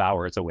are 2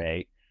 hours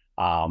away,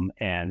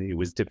 and it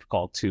was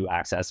difficult to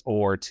access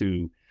or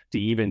to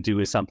even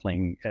do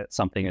something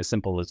as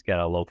simple as get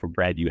a loaf of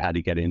bread. You had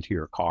to get into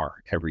your car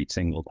every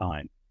single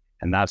time,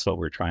 and that's what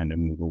we're trying to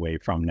move away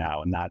from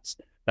now. And that's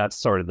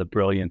sort of the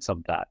brilliance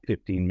of that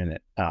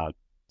 15-minute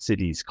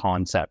cities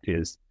concept,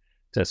 is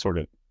to sort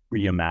of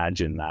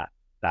reimagine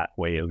that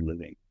way of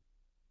living.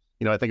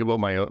 I think about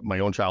my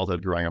own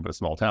childhood growing up in a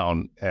small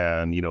town,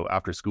 and,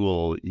 after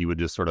school, you would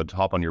just sort of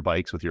hop on your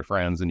bikes with your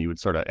friends and you would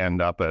sort of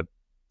end up at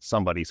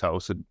somebody's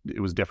house. It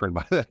was different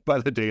by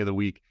the day of the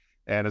week.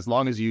 And as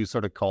long as you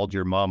sort of called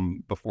your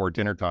mom before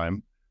dinner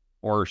time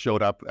or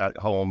showed up at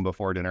home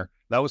before dinner,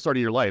 that was sort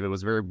of your life. It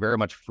was very, very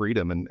much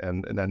freedom.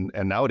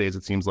 And nowadays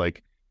it seems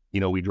like,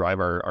 we drive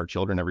our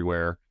children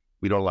everywhere.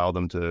 We don't allow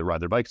them to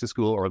ride their bikes to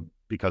school, or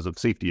because of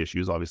safety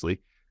issues, obviously,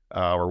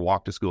 or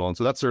walk to school. And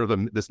so that's sort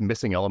of this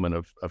missing element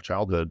of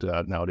childhood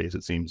nowadays,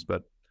 it seems.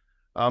 But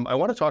I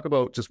want to talk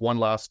about just one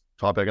last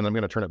topic, and I'm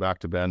going to turn it back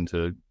to Ben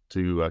to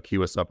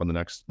cue us up on the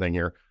next thing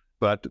here.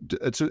 But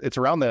it's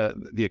around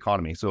the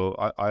economy. So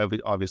I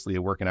obviously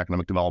work in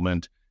economic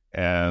development,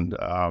 and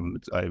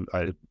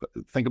I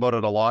think about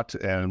it a lot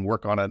and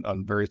work on it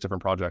on various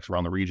different projects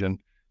around the region.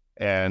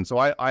 And so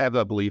I have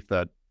the belief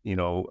that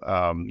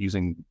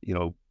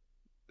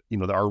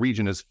our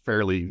region is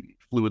fairly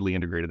fluidly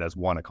integrated as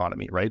one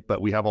economy, right?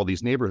 But we have all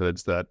these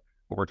neighborhoods that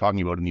what we're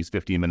talking about in these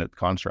 15-minute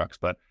constructs.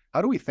 But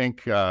how do we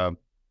think? So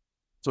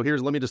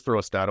let me just throw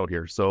a stat out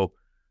here. So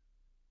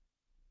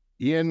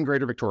in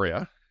Greater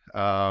Victoria,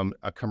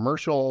 a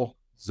commercial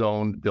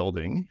zoned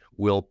building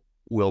will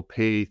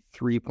pay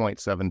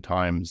 3.7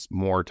 times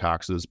more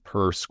taxes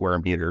per square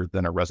meter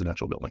than a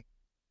residential building.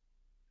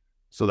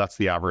 So that's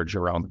the average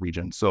around the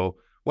region. So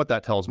what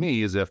that tells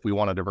me is if we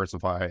want to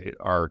diversify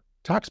our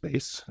tax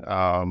base,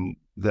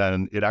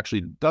 then it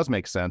actually does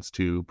make sense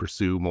to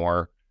pursue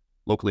more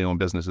locally owned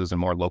businesses and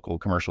more local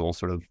commercial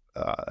sort of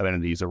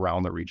entities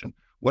around the region.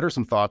 What are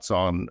some thoughts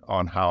on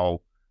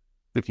how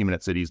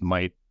 15-minute cities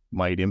might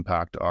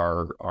impact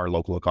our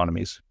local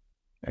economies?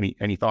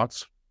 Any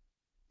thoughts?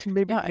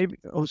 Maybe.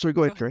 Oh, sorry.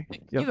 Go ahead, Carrie.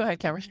 Yeah. You go ahead,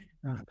 Cameron.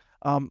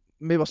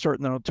 Maybe I'll start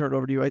and then I'll turn it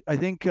over to you. I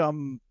think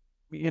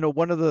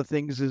one of the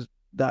things is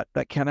that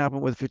can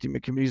happen with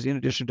 15-minute communities, in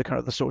addition to kind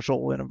of the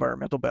social and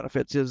environmental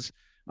benefits, is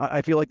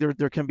I feel like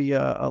there can be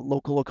a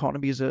local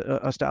economies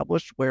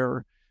established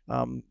where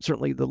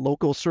certainly the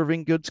local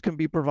serving goods can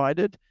be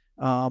provided,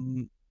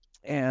 and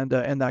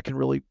that can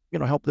really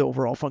help the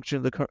overall function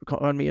of the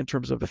economy in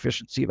terms of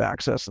efficiency of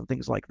access and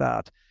things like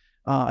that.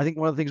 I think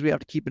one of the things we have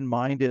to keep in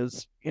mind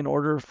is, in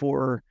order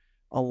for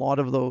a lot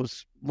of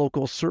those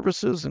local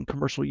services and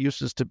commercial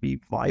uses to be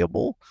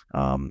viable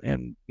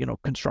and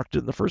constructed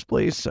in the first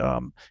place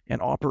and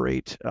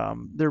operate,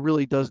 there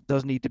really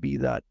does need to be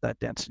that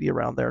density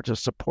around there to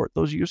support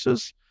those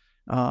uses.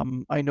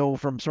 I know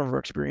from some of our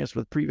experience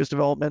with previous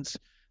developments,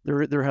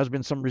 there has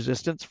been some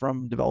resistance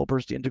from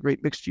developers to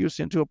integrate mixed use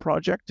into a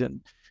project,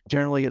 and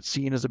generally it's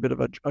seen as a bit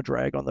of a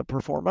drag on the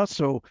performa.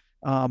 So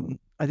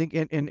I think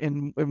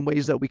in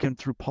ways that we can,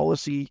 through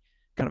policy,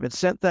 kind of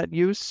incent that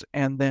use,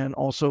 and then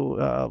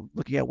also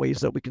looking at ways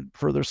that we can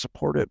further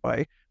support it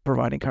by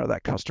providing kind of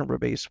that customer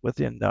base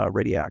within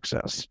ready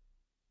access.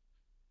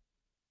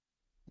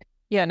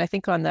 Yeah, and I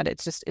think on that,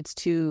 it's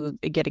too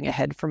getting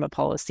ahead from a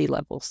policy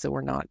level, so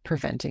we're not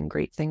preventing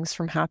great things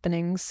from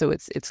happening. So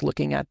it's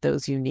looking at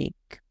those unique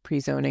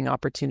pre-zoning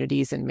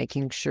opportunities and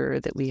making sure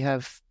that we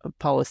have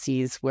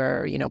policies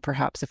where,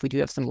 perhaps if we do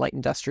have some light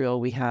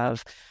industrial, we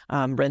have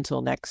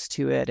rental next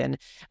to it. And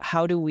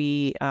how do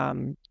we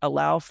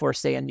allow for,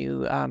 say, a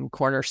new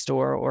corner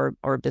store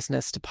or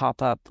business to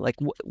pop up? Like,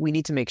 we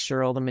need to make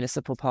sure all the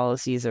municipal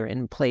policies are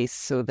in place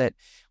so that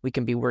we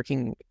can be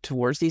working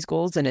towards these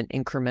goals in an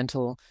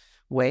incremental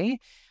way.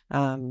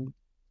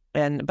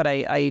 But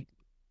I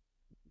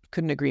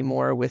couldn't agree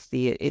more with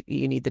you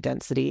need the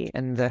density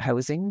and the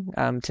housing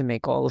to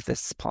make all of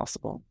this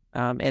possible.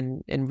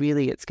 And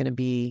really it's going to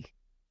be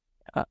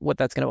what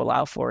that's going to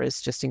allow for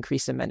is just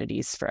increased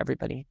amenities for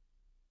everybody.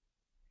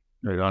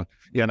 Right on.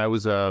 Yeah, and I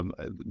was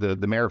the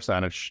mayor of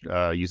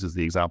Saanich uses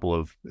the example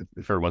of,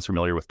 if everyone's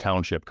familiar with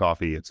Township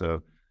Coffee, it's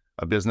a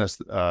business,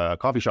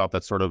 coffee shop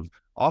that's sort of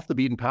off the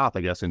beaten path,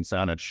 I guess, in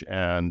Saanich,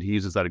 and he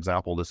uses that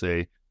example to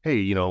say,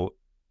 hey,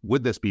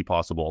 would this be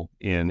possible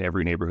in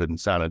every neighborhood in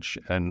Saanich?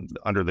 And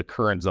under the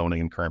current zoning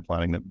and current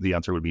planning, the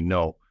answer would be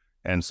no.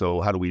 And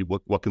so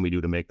what can we do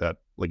to make that,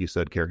 like you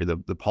said, Carrie,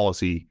 the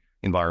policy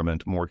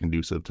environment more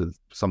conducive to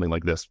something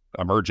like this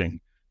emerging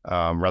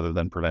rather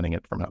than preventing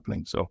it from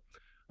happening? So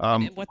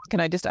what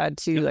can I just add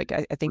to, like,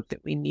 I think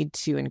that we need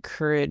to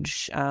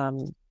encourage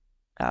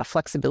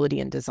flexibility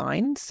in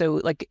design.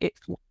 So like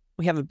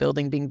we have a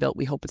building being built,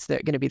 we hope it's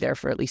going to be there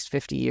for at least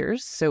 50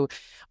 years. So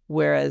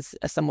whereas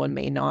someone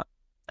may not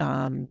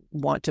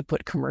want to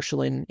put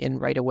commercial in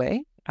right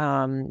away,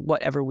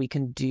 whatever we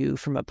can do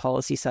from a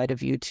policy side of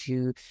view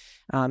to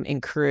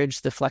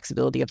encourage the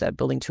flexibility of that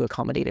building to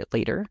accommodate it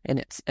later in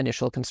its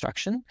initial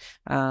construction,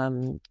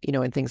 and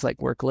things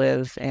like work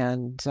live,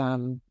 and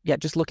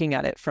just looking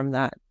at it from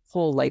that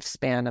whole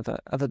lifespan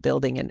of a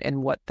building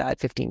and what that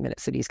 15-minute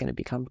city is going to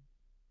become.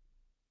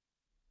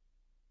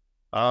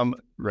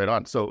 Right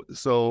on. So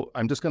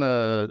we're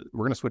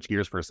gonna switch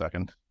gears for a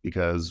second,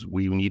 because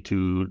we need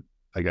to,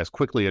 I guess,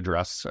 quickly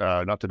address,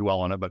 not to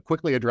dwell on it, but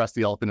quickly address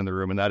the elephant in the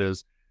room, and that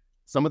is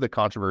some of the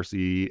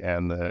controversy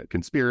and the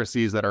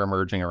conspiracies that are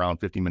emerging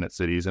around 15-minute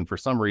cities. And for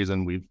some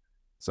reason,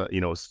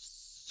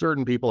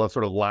 certain people have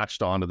sort of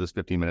latched onto this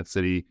 15-minute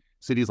city.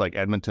 Cities like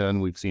Edmonton,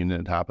 we've seen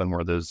it happen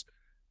where there's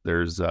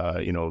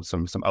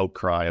some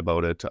outcry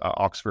about it.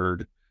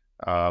 Oxford,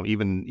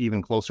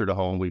 Even closer to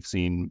home, we've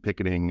seen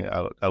picketing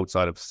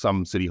outside of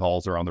some city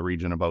halls around the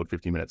region about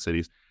 15-minute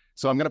cities.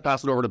 So I'm going to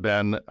pass it over to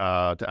Ben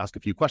to ask a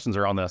few questions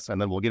around this,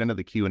 and then we'll get into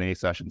the Q&A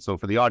session. So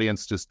for the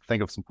audience, just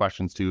think of some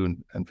questions too,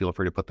 and feel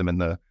free to put them in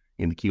the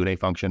Q&A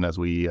function as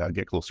we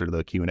get closer to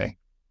the Q&A.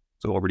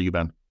 So over to you,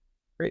 Ben.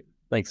 Great.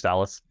 Thanks,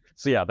 Dallas.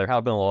 So yeah, there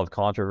have been a lot of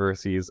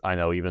controversies. I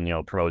know even,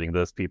 promoting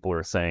this, people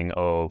are saying,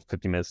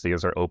 15-minute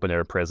cities are open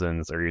air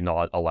prisons, or you're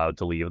not allowed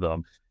to leave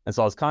them. And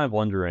so I was kind of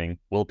wondering,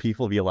 will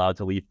people be allowed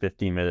to leave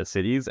 15-minute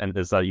cities? And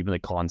is that even a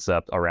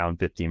concept around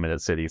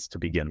 15-minute cities to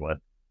begin with?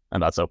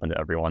 And that's open to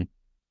everyone.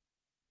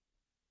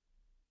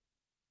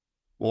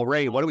 Well,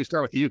 Ray, why don't we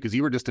start with you? Because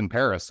you were just in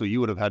Paris, so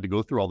you would have had to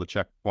go through all the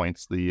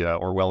checkpoints, the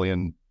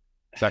Orwellian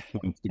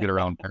checkpoints to get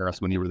around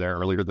Paris when you were there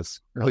earlier this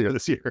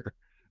year.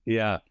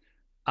 Yeah.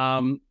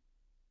 And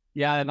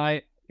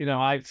I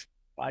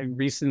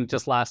recently,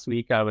 just last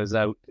week, I was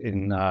out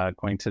in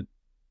going to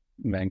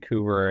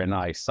Vancouver, and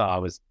I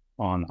was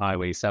on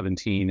Highway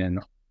 17,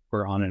 and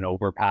we're on an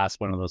overpass,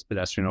 one of those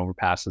pedestrian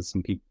overpasses,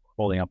 some people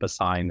holding up a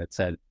sign that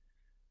said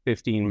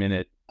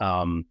 15-minute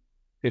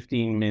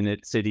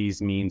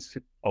cities means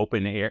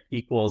open air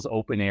equals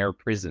open air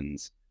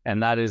prisons.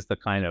 And that is the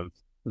kind of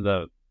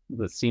the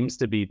seems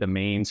to be the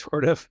main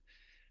sort of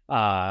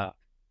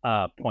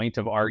point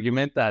of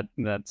argument that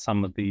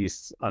some of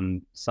these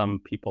some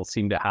people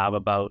seem to have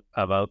about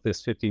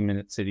this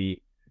 15-minute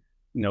city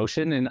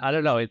notion. And I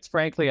don't know, it's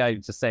frankly, I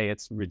just say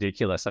it's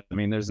ridiculous. I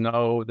mean, there's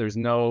no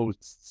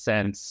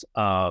sense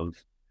of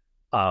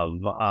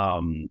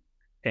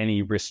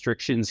any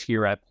restrictions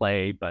here at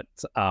play, but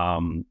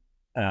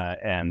and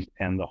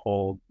the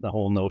whole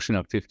notion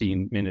of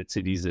 15-minute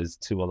cities is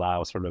to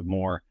allow sort of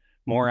more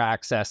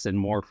access and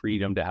more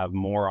freedom, to have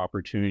more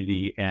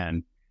opportunity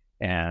and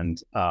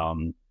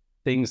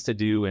things to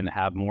do and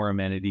have more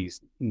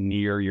amenities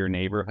near your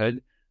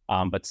neighborhood.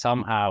 But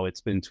somehow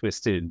it's been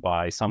twisted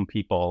by some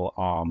people,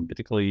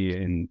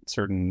 particularly in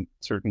certain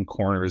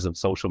corners of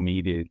social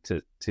media,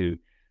 to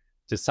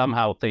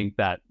somehow think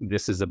that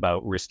this is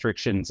about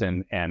restrictions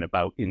and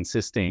about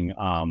insisting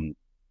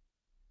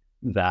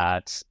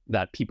that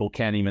people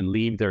can't even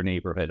leave their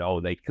neighborhood.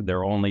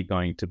 They're only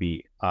going to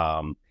be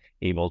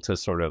able to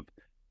sort of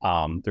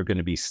they're going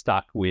to be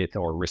stuck with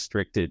or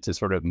restricted to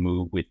sort of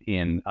move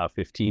within a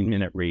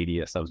 15-minute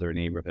radius of their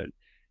neighborhood.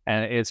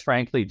 And it's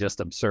frankly just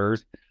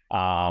absurd.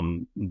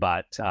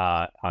 But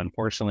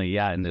unfortunately,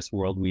 in this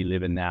world we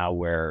live in now,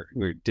 where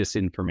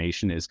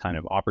disinformation is kind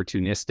of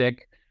opportunistic,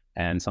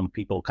 and some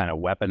people kind of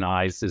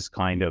weaponize this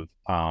kind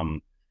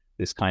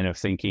of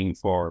thinking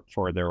for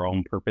their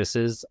own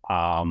purposes.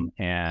 And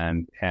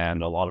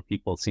a lot of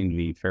people seem to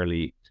be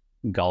fairly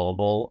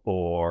gullible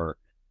or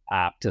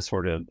apt to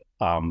sort of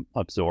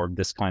absorb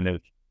this kind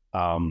of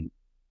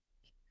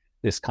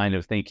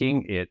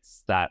thinking.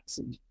 It's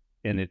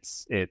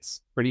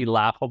pretty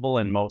laughable,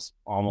 and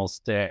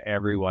almost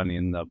everyone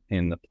in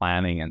the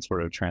planning and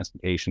sort of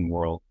transportation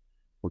world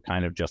were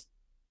kind of just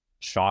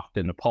shocked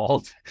and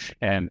appalled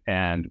and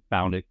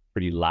found it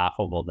pretty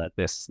laughable that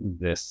this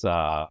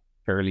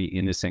fairly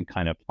innocent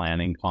kind of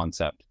planning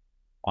concept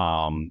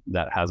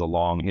that has a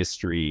long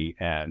history,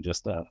 and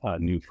just a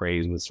new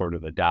phrase was sort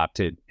of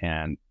adopted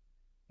and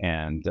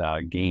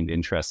gained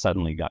interest,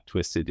 suddenly got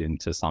twisted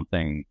into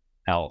something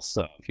else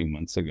a few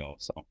months ago.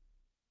 So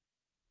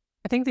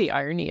I think the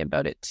irony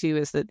about it too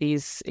is that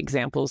these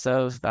examples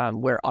of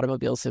where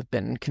automobiles have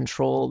been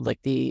controlled, like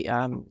the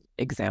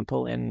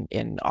example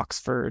in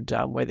Oxford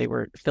where they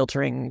were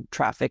filtering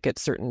traffic at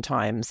certain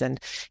times, and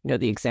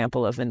the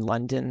example of in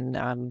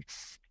London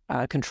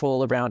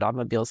control around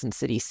automobiles in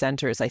city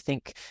centers. I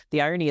think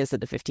the irony is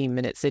that the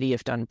 15-minute city,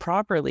 if done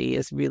properly,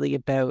 is really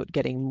about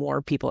getting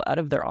more people out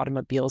of their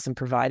automobiles and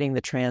providing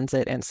the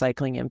transit and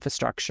cycling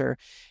infrastructure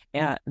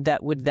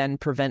that would then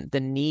prevent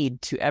the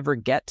need to ever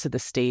get to the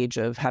stage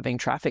of having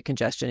traffic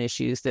congestion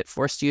issues that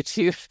forced you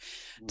to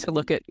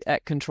look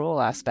at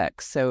control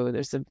aspects. So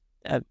there's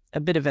a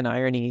bit of an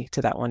irony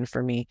to that one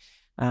for me.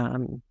 Yeah,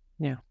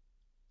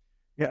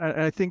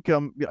 I think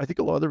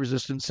a lot of the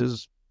resistance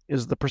is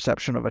the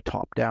perception of a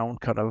top-down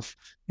kind of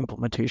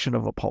implementation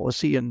of a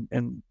policy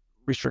and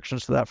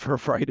restrictions to that for a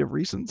variety of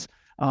reasons.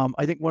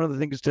 I think one of the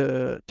things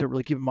to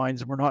really keep in mind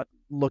is we're not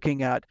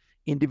looking at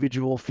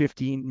individual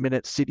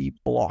 15-minute city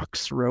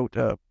blocks throughout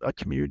a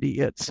community.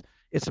 It's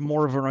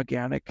more of an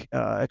organic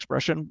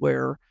expression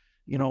where,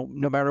 no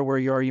matter where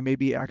you are, you may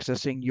be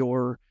accessing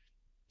your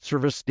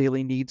service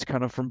daily needs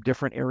kind of from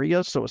different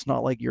areas. So it's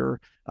not like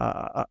you're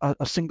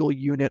a single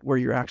unit where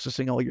you're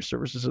accessing all your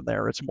services in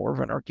there. It's more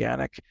of an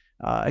organic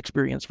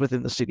experience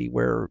within the city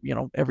where,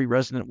 every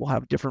resident will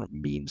have different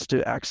means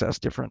to access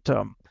different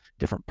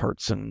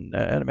parts and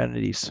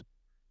amenities.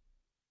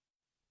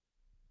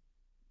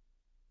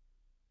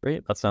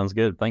 Great. That sounds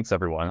good. Thanks,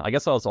 everyone. I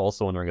guess I was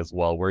also wondering as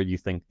well, where do you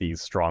think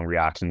these strong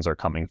reactions are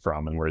coming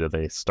from, and where do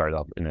they start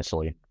up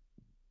initially?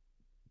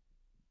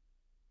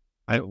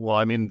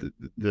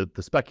 The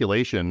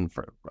speculation,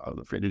 for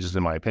just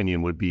in my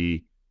opinion, would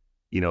be,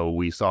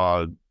 we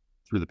saw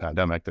through the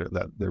pandemic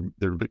that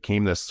there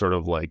became this sort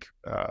of like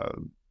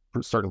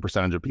certain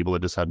percentage of people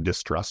that just had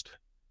distrust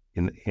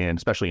in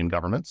especially in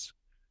governments.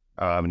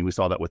 And we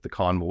saw that with the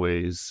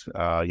convoys,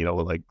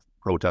 like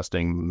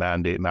protesting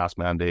mass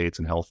mandates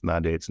and health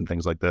mandates and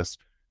things like this.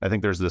 I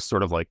think there's this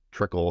sort of like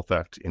trickle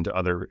effect into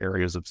other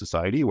areas of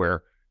society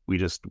where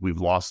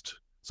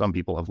some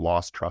people have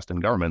lost trust in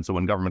government. So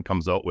when government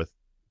comes out with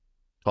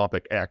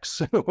topic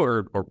X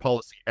or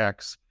policy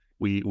X,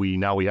 we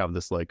have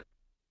this like,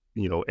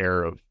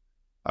 air of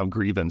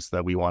grievance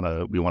that we want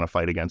to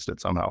fight against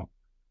it somehow.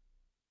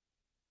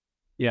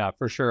 Yeah,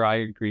 for sure. I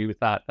agree with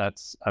that.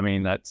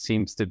 That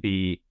seems to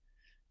be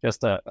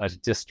just a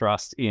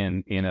distrust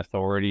in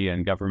authority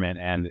and government,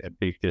 and a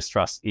big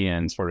distrust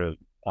in sort of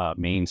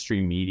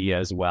mainstream media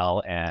as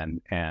well,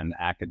 and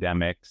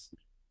academics.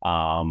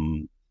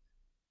 That's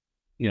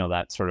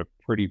sort of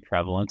pretty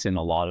prevalent in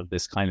a lot of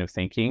this kind of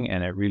thinking.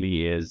 And it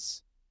really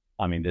is,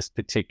 this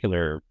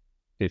particular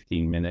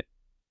 15-minute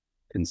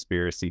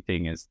conspiracy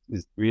thing is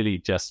really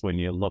just, when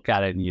you look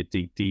at it and you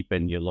dig deep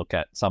and you look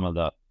at some of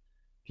the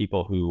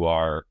people who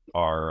are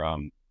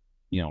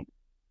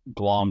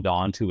glommed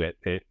onto it,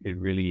 it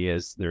really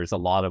is, there's a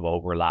lot of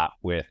overlap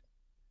with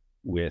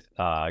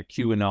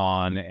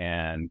QAnon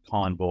and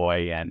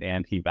Convoy and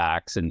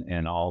anti-vax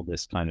and all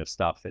this kind of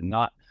stuff, and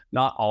not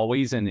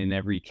always and in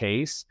every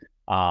case,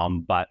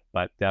 but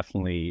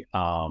definitely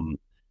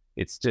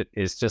it's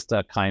just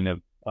a kind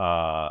of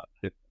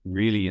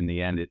really, in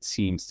the end, it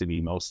seems to be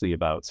mostly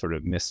about sort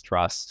of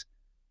mistrust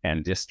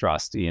and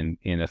distrust in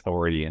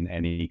authority and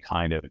any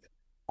kind of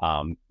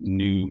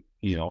new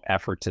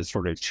effort to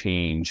sort of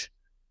change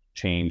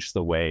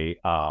the way,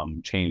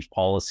 change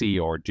policy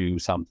or do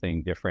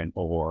something different,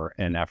 or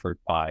an effort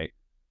by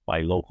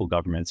local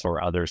governments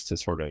or others to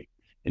sort of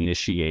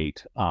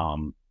initiate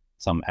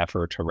some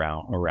effort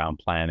around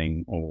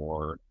planning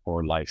or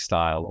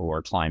lifestyle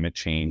or climate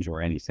change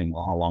or anything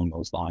along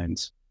those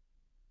lines.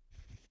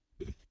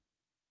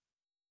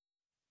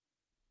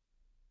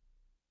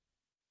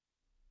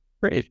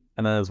 Great.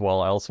 And then as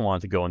well, I also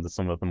wanted to go into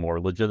some of the more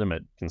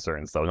legitimate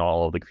concerns, though not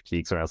all of the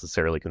critiques are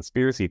necessarily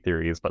conspiracy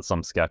theories, but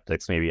some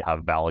skeptics maybe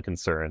have valid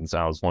concerns.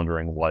 And I was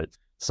wondering what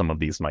some of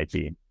these might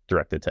be,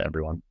 directed to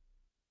everyone.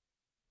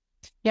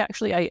 Yeah,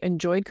 actually, I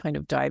enjoyed kind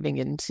of diving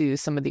into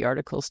some of the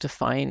articles to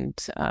find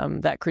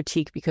that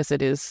critique, because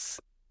it's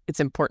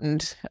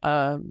important,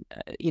 to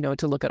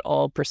look at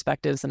all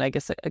perspectives. And I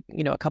guess,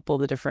 a couple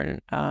of the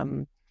different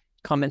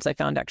comments I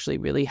found actually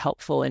really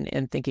helpful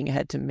in thinking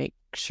ahead to make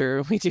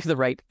sure we do the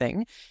right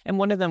thing. And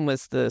one of them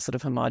was the sort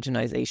of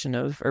homogenization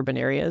of urban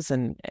areas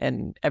and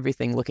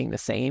everything looking the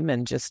same.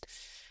 And just,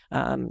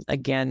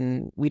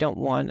 again, we don't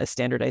want a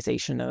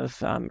standardization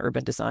of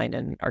urban design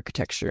and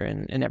architecture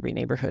in every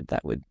neighborhood.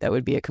 That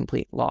would be a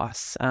complete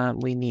loss.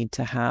 We need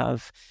to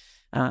have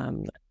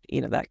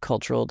that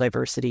cultural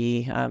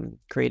diversity,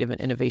 creative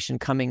and innovation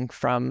coming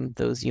from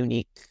those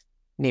unique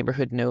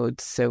neighborhood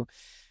nodes. So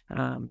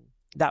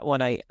that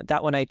one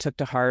I took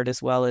to heart,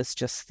 as well as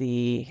just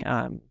the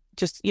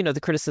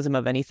criticism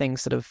of anything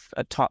sort of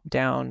a top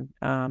down,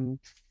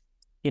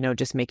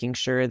 just making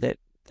sure that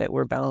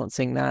we're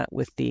balancing that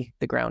with the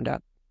ground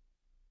up.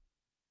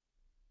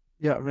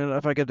 Yeah,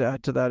 if I could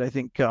add to that, I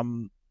think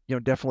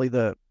definitely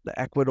the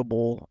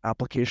equitable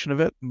application of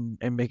it,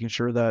 and making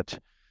sure that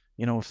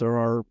if there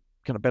are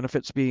kind of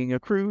benefits being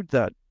accrued,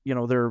 that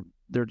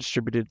they're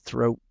distributed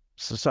throughout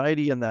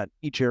society, and that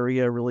each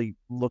area really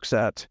looks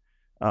at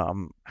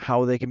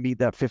how they can meet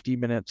that 50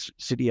 minutes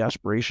city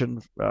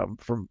aspiration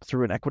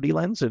through an equity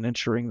lens, and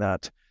ensuring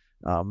that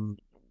some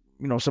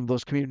of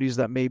those communities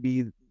that may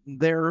be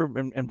there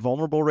and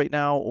vulnerable right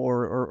now,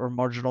 or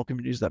marginal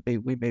communities that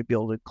we may be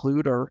able to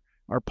include are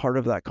part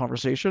of that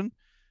conversation.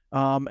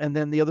 And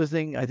then the other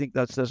thing I think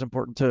that's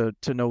important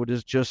to note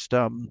is just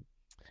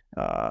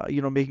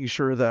making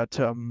sure that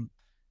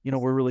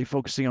we're really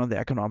focusing on the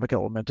economic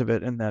element of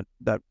it, and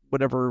that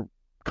whatever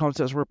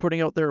concepts we're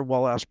putting out there,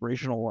 while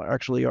aspirational,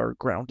 actually are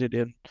grounded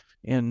in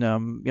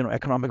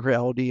economic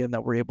reality, and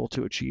that we're able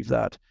to achieve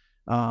that.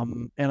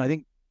 And I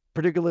think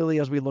particularly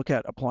as we look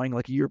at applying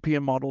like a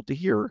European model to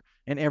here,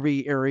 in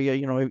every area,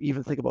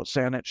 even think about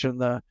Saanich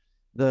and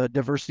the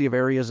diversity of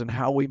areas, and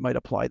how we might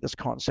apply this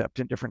concept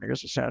in different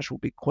areas of Saanich will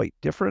be quite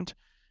different,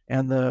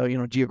 and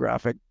the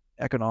geographic,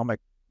 economic,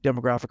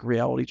 demographic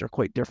realities are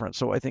quite different.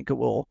 So I think it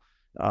will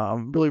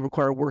really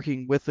require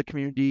working with the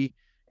community,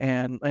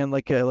 and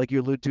like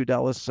you alluded to,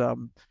 Dallas,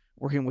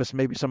 working with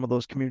maybe some of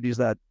those communities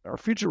that are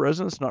future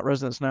residents, not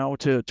residents now,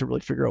 to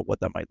really figure out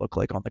what that might look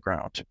like on the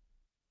ground.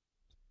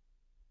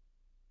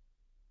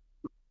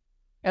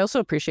 I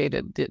also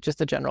appreciated just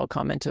the general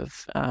comment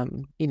of,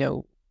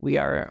 we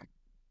are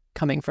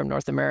coming from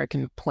North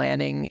American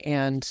planning,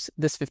 and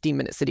this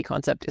 15-minute city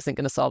concept isn't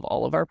going to solve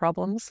all of our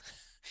problems.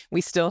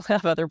 We still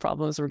have other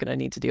problems we're going to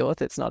need to deal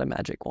with. It's not a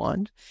magic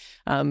wand,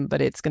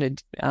 but it's going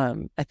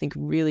to, I think,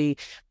 really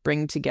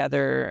bring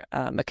together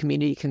a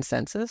community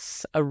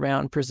consensus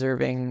around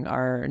preserving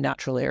our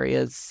natural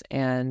areas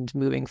and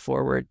moving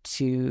forward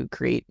to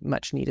create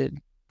much needed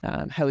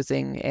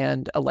housing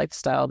and a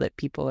lifestyle that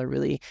people are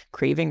really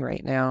craving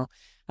right now,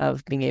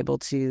 of being able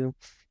to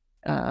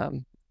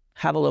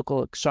have a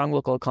strong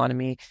local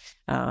economy,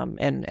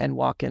 and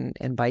walk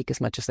and bike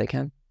as much as they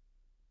can.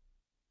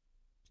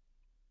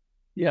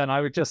 Yeah, and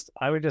I would just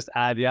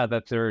add,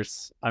 that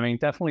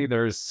definitely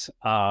there's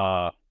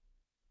a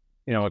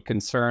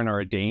concern or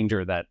a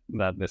danger that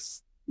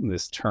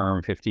this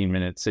term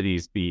 15-minute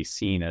cities be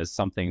seen as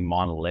something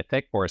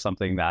monolithic or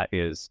something that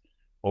is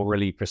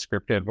overly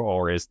prescriptive,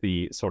 or is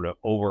the sort of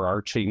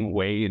overarching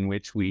way in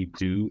which we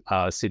do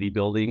city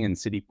building and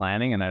city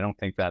planning. And I don't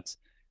think that's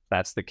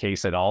the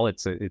case at all.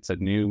 It's a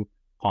new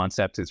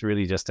concept. It's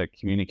really just a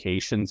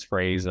communications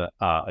phrase,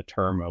 a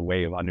term, a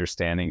way of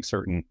understanding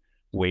certain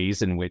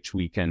ways in which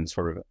we can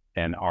sort of,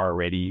 and are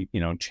already,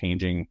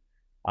 changing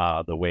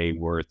the way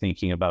we're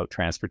thinking about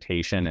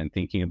transportation and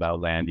thinking about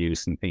land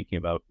use and thinking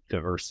about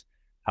diverse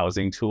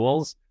housing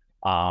tools.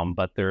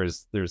 But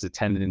there's a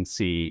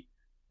tendency,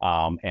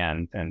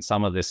 and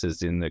some of this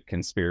is in the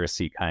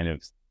conspiracy kind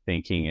of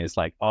thinking, is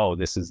like, oh,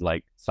 this is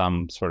like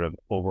some sort of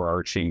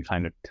overarching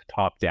kind of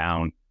top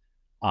down,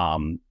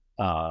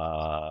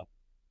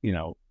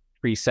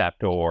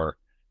 precept or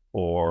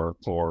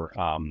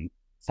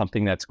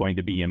something that's going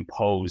to be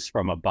imposed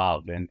from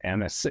above, and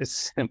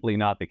it's simply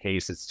not the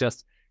case. It's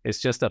just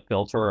a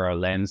filter or a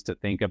lens to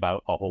think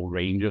about a whole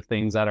range of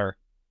things that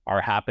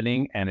are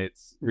happening, and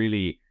it's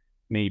really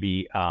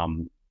maybe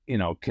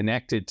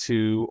connected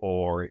to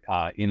or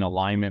in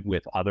alignment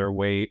with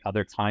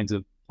other kinds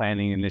of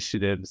planning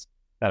initiatives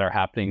that are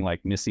happening,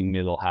 like missing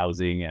middle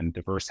housing and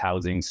diverse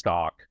housing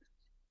stock,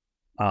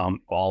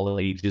 all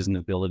ages and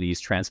abilities,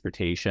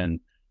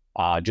 transportation,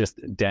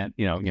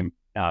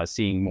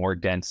 seeing more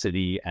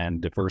density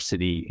and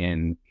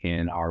diversity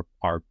in our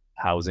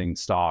housing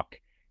stock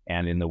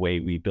and in the way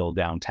we build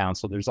downtown.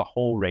 So there's a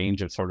whole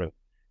range of sort of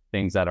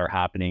things that are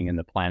happening in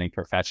the planning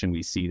profession.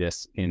 We see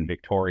this in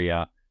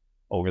Victoria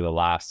over the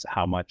last,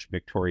 how much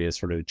Victoria is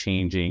sort of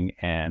changing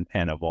and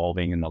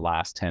evolving in the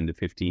last 10 to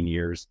 15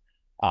 years.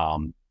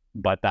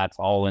 But that's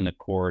all in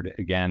accord,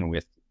 again,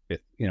 with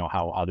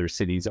how other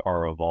cities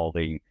are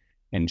evolving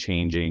and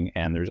changing,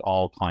 and there's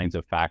all kinds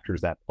of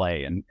factors at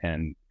play.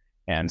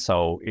 And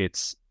so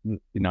it's,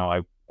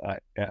 I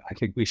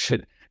think we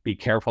should be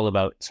careful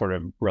about sort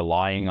of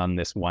relying on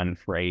this one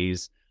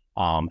phrase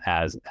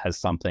as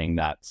something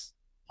that's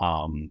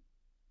the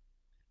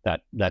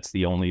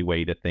only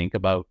way to think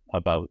about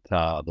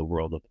the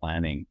world of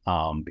planning,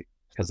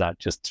 because that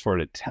just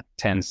sort of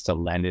tends to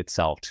lend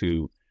itself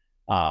to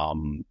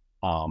some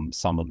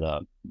of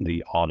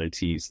the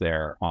oddities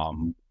there,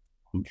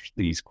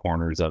 these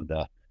corners of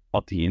the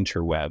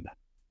interweb,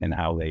 and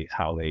how they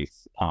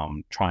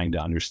trying to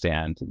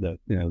understand the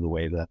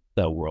way that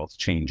the world's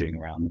changing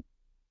around them.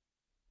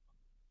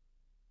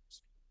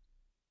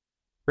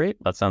 Great.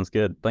 That sounds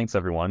good. Thanks,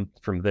 everyone.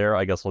 From there,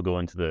 I guess we'll go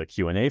into the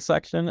Q&A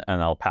section,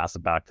 and I'll pass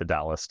it back to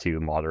Dallas to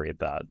moderate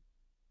that.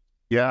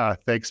 Yeah,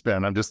 thanks,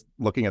 Ben. I'm just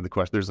looking at the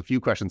question. There's a few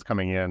questions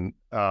coming in.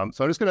 So I'm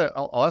just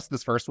I'll ask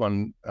this first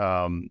one,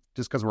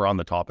 just because we're on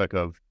the topic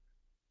of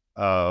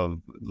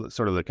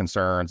sort of the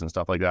concerns and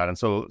stuff like that. And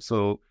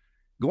so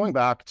going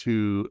back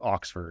to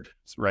Oxford,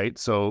 right?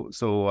 So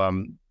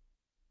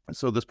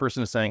this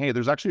person is saying, hey,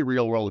 there's actually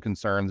real world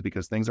concerns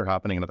because things are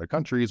happening in other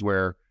countries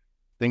where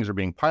things are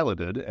being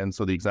piloted. And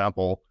so the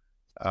example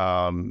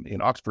in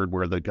Oxford,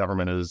 where the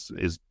government is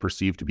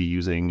perceived to be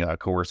using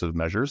coercive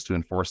measures to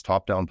enforce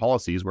top-down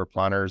policies where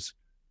planners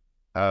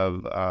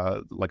have,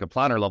 like a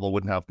planner level,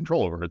 wouldn't have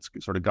control over. It's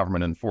sort of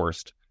government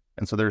enforced.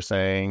 And so they're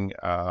saying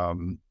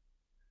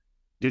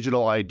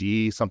digital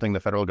ID, something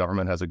the federal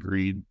government has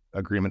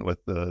agreement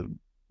with the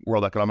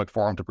World Economic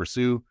Forum to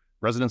pursue.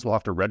 Residents will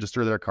have to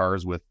register their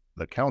cars with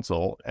the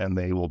council, and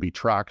they will be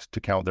tracked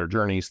to count their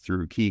journeys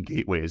through key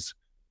gateways.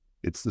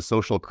 It's the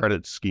social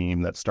credit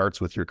scheme that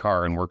starts with your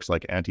car and works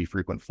like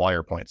anti-frequent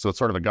flyer points. So it's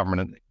sort of a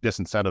government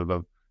disincentive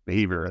of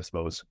behavior, I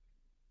suppose.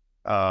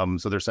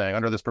 So they're saying,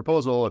 under this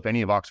proposal, if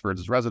any of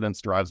Oxford's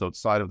residents drives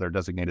outside of their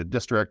designated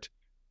district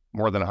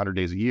more than 100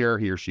 days a year,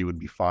 he or she would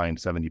be fined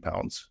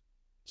 £70.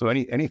 So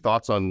any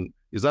thoughts on,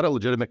 is that a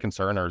legitimate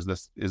concern, or is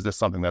this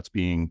something that's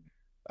being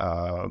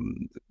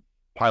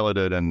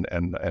piloted and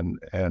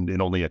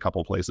in only a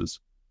couple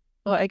places?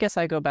 Well, I guess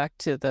I go back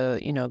to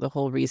the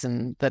whole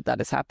reason that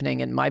is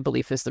happening. And my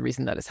belief is the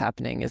reason that is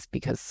happening is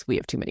because we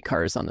have too many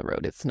cars on the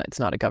road. It's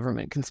not a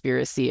government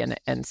conspiracy.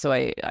 And so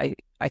I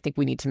think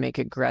we need to make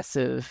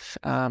aggressive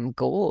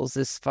goals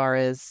as far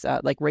as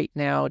like right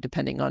now,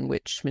 depending on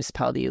which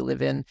municipality you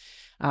live in,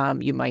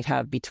 you might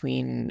have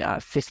between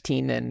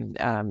 15 and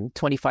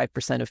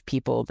 25% of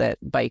people that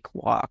bike,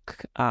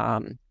 walk,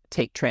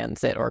 take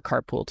transit or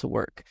carpool to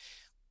work.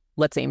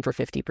 Let's aim for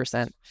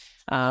 50%.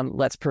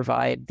 Let's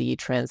provide the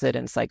transit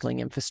and cycling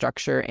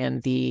infrastructure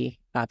and the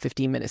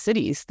 15-minute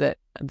cities that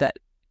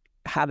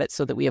have it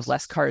so that we have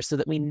less cars, so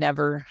that we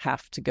never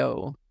have to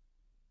go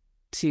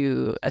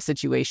to a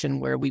situation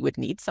where we would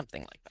need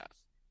something like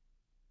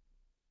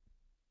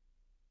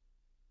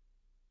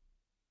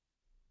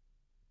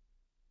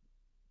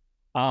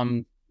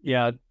that.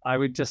 Yeah, I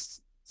would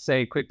just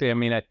say quickly, I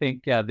mean, I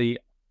think,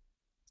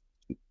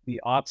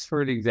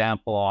 Oxford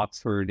example,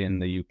 Oxford in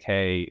the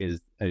UK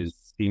is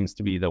seems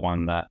to be the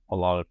one that a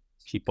lot of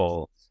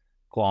people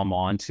glom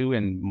onto.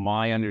 And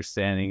my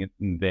understanding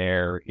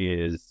there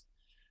is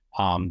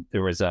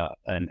there was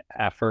an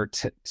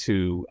effort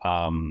to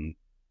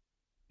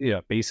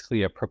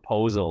basically a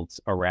proposal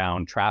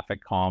around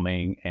traffic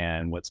calming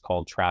and what's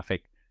called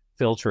traffic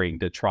filtering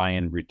to try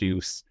and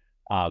reduce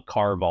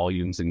car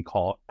volumes and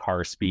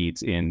car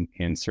speeds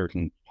in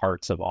certain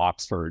parts of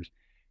Oxford.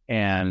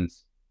 And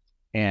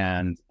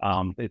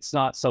it's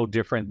not so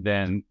different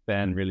than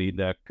really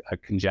the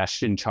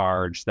congestion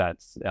charge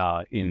that's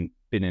been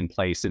in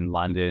place in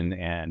London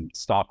and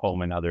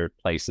Stockholm and other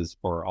places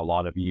for a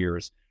lot of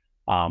years,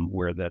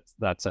 where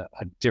that's a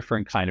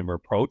different kind of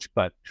approach,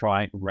 but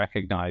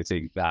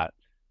recognizing that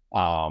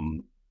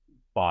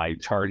by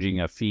charging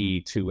a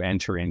fee to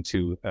enter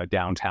into a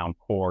downtown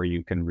core,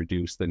 you can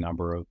reduce the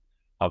number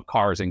of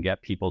cars and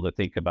get people to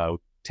think about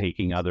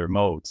taking other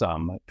modes,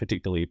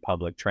 particularly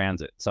public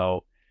transit.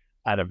 So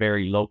at a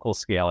very local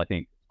scale, I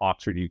think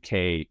Oxford,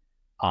 UK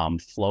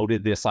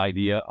floated this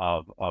idea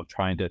of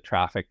trying to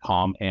traffic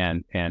calm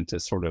and to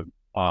sort of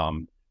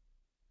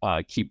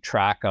keep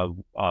track of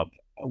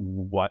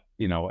what,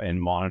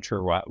 and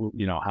monitor what,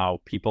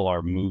 how people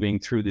are moving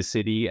through the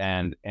city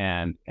and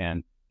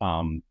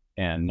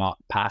not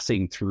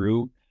passing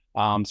through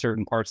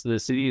certain parts of the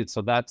city.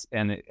 So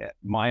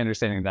my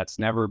understanding, that's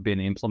never been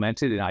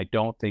implemented. And I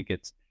don't think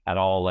it's at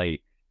all a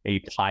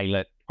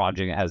pilot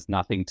project. It has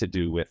nothing to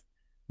do with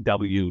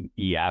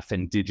WEF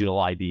and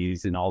digital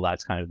IDs and all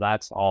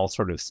that's all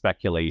sort of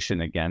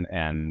speculation again,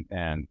 and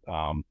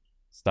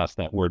stuff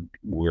that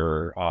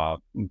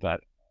that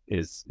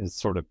is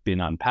sort of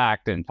been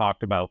unpacked and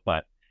talked about,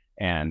 but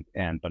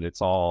it's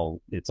all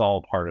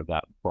part of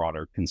that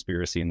broader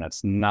conspiracy, and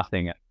that's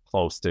nothing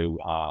close to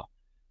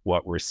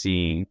what we're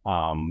seeing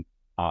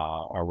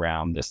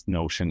around this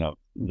notion of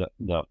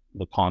the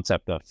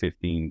concept of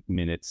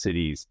 15-minute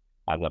cities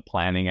as a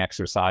planning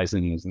exercise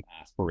and as an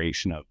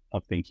aspiration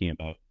of thinking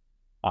about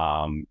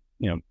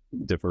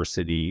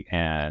diversity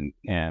and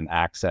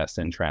access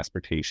and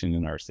transportation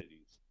in our cities.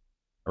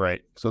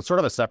 Right. So it's sort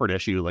of a separate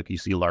issue. Like you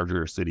see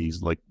larger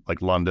cities like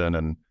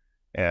London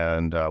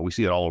and we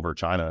see it all over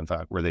China, in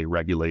fact, where they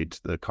regulate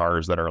the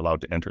cars that are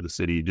allowed to enter the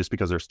city. Just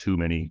because there's too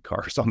many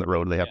cars on the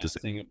road, they have to say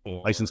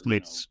Singapore, license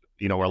plates,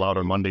 are allowed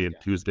on Monday and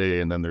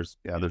Tuesday. And then there's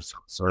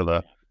sort of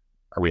a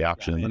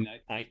reaction. Yeah, and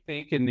I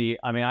think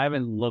I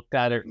haven't looked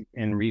at it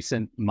in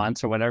recent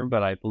months or whatever,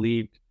 but I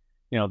believe,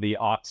 the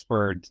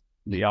Oxford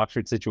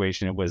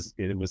situation, it was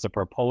a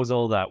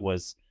proposal that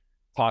was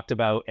talked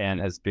about and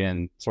has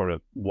been sort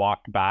of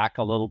walked back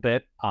a little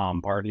bit,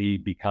 partly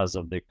because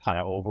of the kind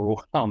of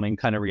overwhelming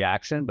kind of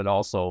reaction, but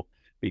also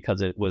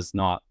because it was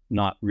not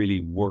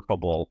really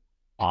workable,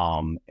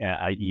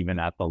 even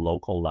at the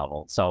local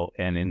level. So,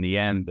 and in the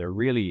end, they're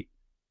really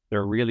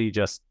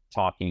just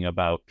talking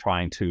about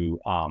trying to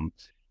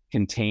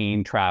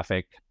contain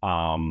traffic,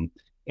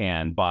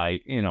 and by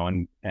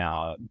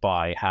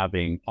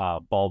having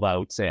bulb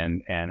outs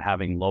and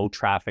having low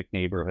traffic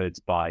neighborhoods,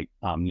 by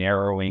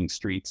narrowing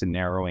streets and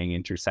narrowing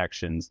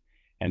intersections,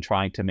 and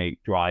trying to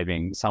make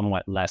driving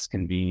somewhat less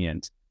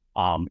convenient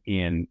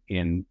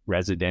in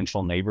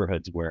residential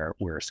neighborhoods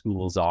where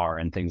schools are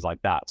and things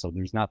like that. So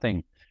there's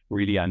nothing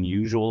really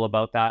unusual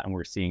about that, and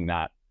we're seeing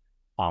that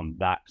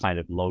that kind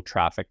of low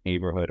traffic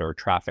neighborhood or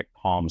traffic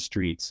calm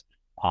streets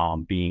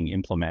being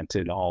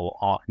implemented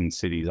all in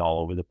cities all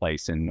over the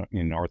place in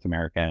North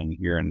America and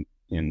here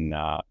in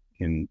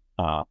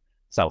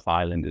South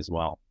Island as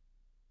well.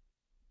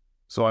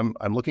 So I'm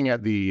looking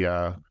at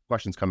the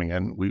questions coming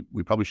in.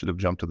 We probably should have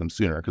jumped to them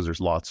sooner because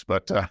there's lots,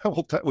 but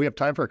we have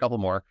time for a couple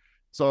more.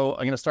 So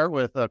I'm going to start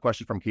with a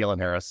question from Kalen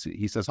Harris.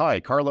 He says, "Hi,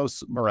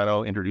 Carlos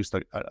Moreno introduced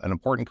an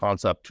important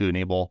concept to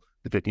enable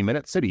the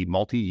 15-minute city,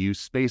 multi-use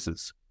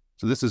spaces.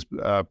 So this is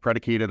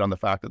predicated on the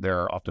fact that there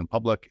are often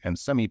public and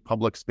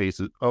semi-public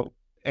spaces.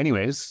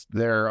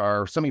 There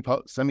are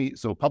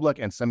public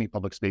and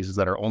semi-public spaces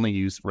that are only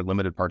used for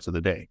limited parts of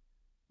the day.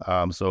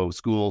 So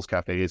schools,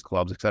 cafes,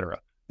 clubs, etc.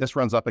 This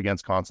runs up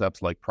against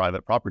concepts like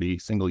private property,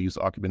 single-use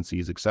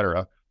occupancies,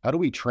 etc. How do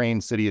we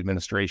train city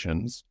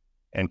administrations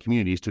and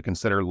communities to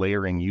consider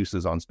layering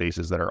uses on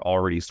spaces that are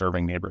already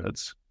serving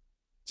neighborhoods?"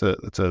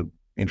 It's an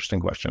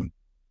interesting question.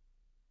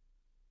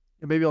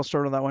 Maybe I'll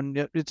start on that one.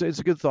 Yeah, it's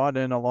a good thought,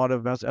 and a lot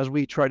of as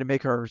we try to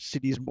make our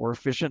cities more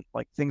efficient,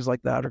 like things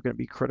like that are going to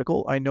be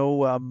critical. I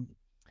know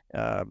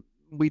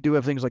we do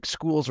have things like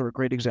schools are a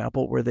great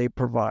example where they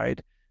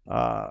provide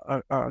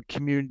a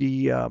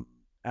community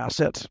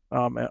asset.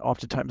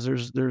 Oftentimes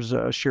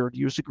there's shared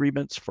use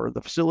agreements for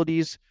the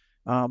facilities.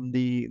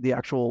 The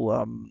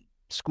actual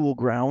school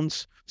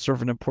grounds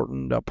serve an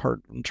important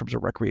part in terms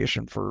of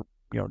recreation for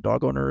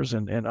dog owners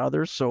and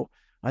others. So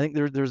I think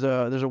there's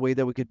a way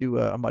that we could do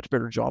a much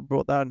better job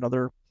about that.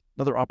 Another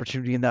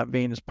opportunity in that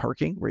vein is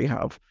parking, where you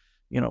have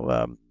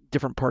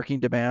different parking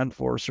demand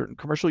for certain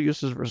commercial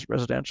uses versus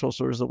residential.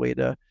 So there's a way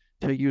to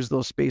use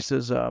those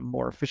spaces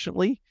more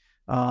efficiently.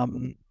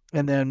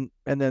 and then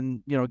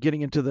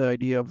getting into the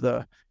idea of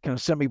the kind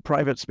of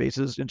semi-private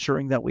spaces,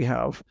 ensuring that we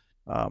have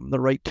the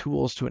right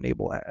tools to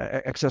enable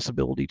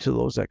accessibility to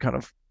those at kind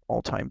of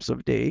all times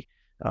of day.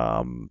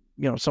 Some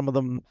of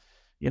them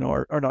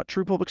are not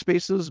true public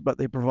spaces, but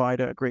they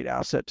provide a great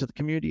asset to the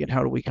community. And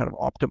how do we kind of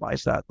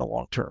optimize that in the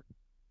long term?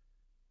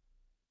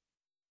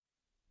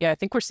 Yeah, I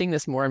think we're seeing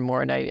this more and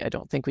more, and I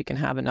don't think we can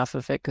have enough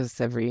of it,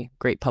 because every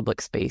great public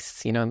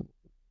space,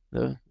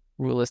 the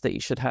rule is that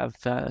you should have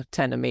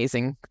 10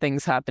 amazing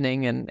things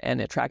happening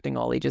and attracting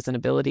all ages and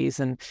abilities.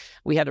 And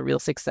we had a real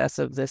success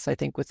of this, I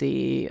think, with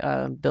the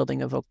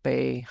building of Oak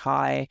Bay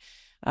High,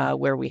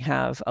 where we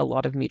have a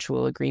lot of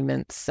mutual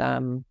agreements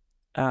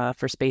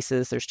for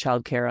spaces. There's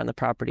childcare on the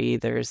property.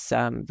 There's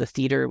the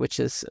theater, which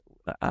is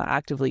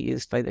actively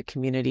used by the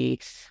community,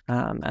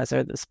 as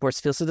are the sports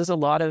fields. So there's a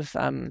lot of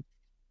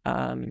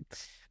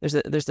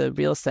there's a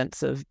real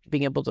sense of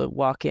being able to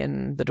walk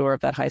in the door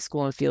of that high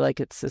school and feel like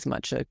it's as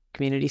much a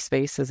community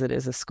space as it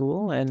is a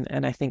school.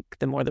 And I think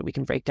the more that we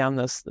can break down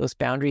those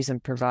boundaries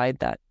and provide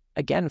that,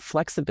 again,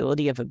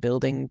 flexibility of a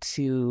building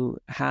to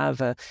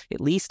have at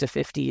least a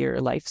 50-year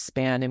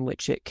lifespan in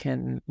which it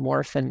can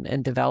morph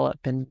and develop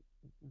and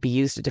be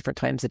used at different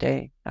times a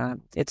day.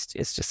 It's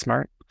just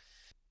smart.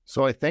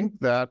 So I think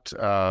that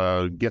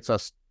gets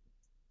us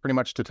pretty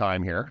much to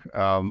time here.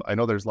 I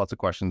know there's lots of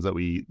questions that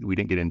we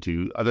didn't get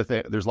into.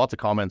 There's lots of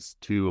comments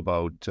too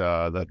about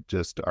that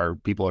just our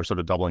people are sort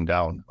of doubling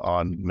down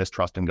on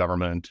mistrust in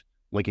government,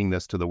 linking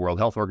this to the World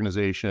Health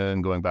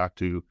Organization, going back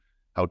to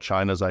how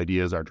China's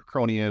ideas are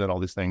draconian and all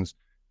these things.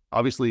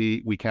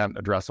 Obviously, we can't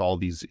address all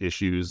these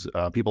issues.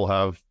 People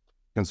have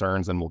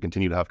concerns and will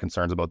continue to have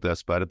concerns about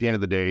this. But at the end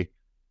of the day,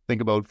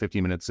 think about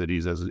 15-minute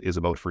cities as is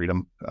about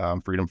freedom,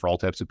 freedom for all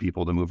types of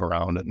people to move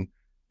around.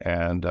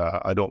 And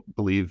I don't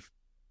believe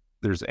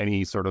there's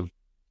any sort of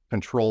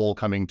control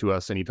coming to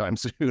us anytime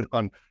soon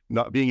on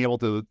not being able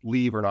to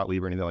leave or not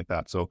leave or anything like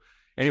that. So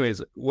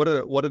anyways, what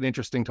an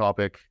interesting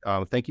topic.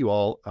 Thank you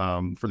all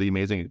for the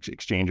amazing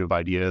exchange of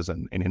ideas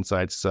and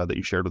insights that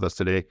you shared with us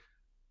today.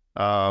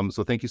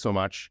 So thank you so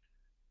much.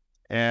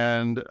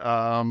 And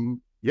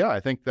I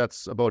think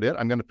that's about it.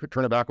 I'm going to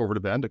turn it back over to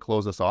Ben to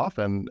close us off.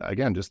 And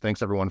again, just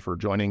thanks everyone for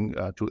joining.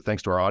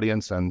 Thanks to our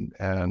audience, and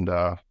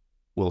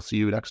we'll see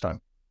you next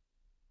time.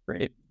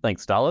 Great.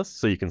 Thanks, Dallas.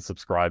 So you can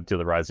subscribe to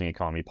the Rising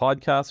Economy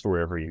podcast or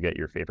wherever you get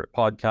your favorite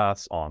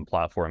podcasts on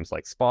platforms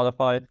like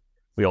Spotify.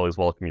 We always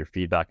welcome your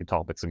feedback and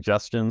topic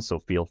suggestions, so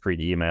feel free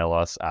to email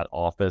us at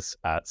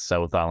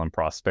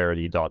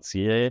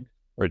office@southislandprosperity.ca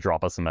or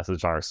drop us a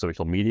message on our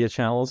social media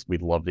channels.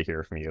 We'd love to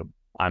hear from you.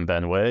 I'm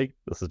Ben Wagg.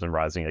 This has been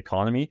Rising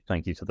Economy.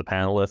 Thank you to the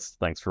panelists.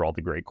 Thanks for all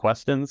the great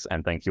questions,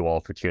 and thank you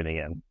all for tuning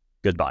in.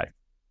 Goodbye.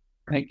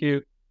 Thank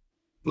you.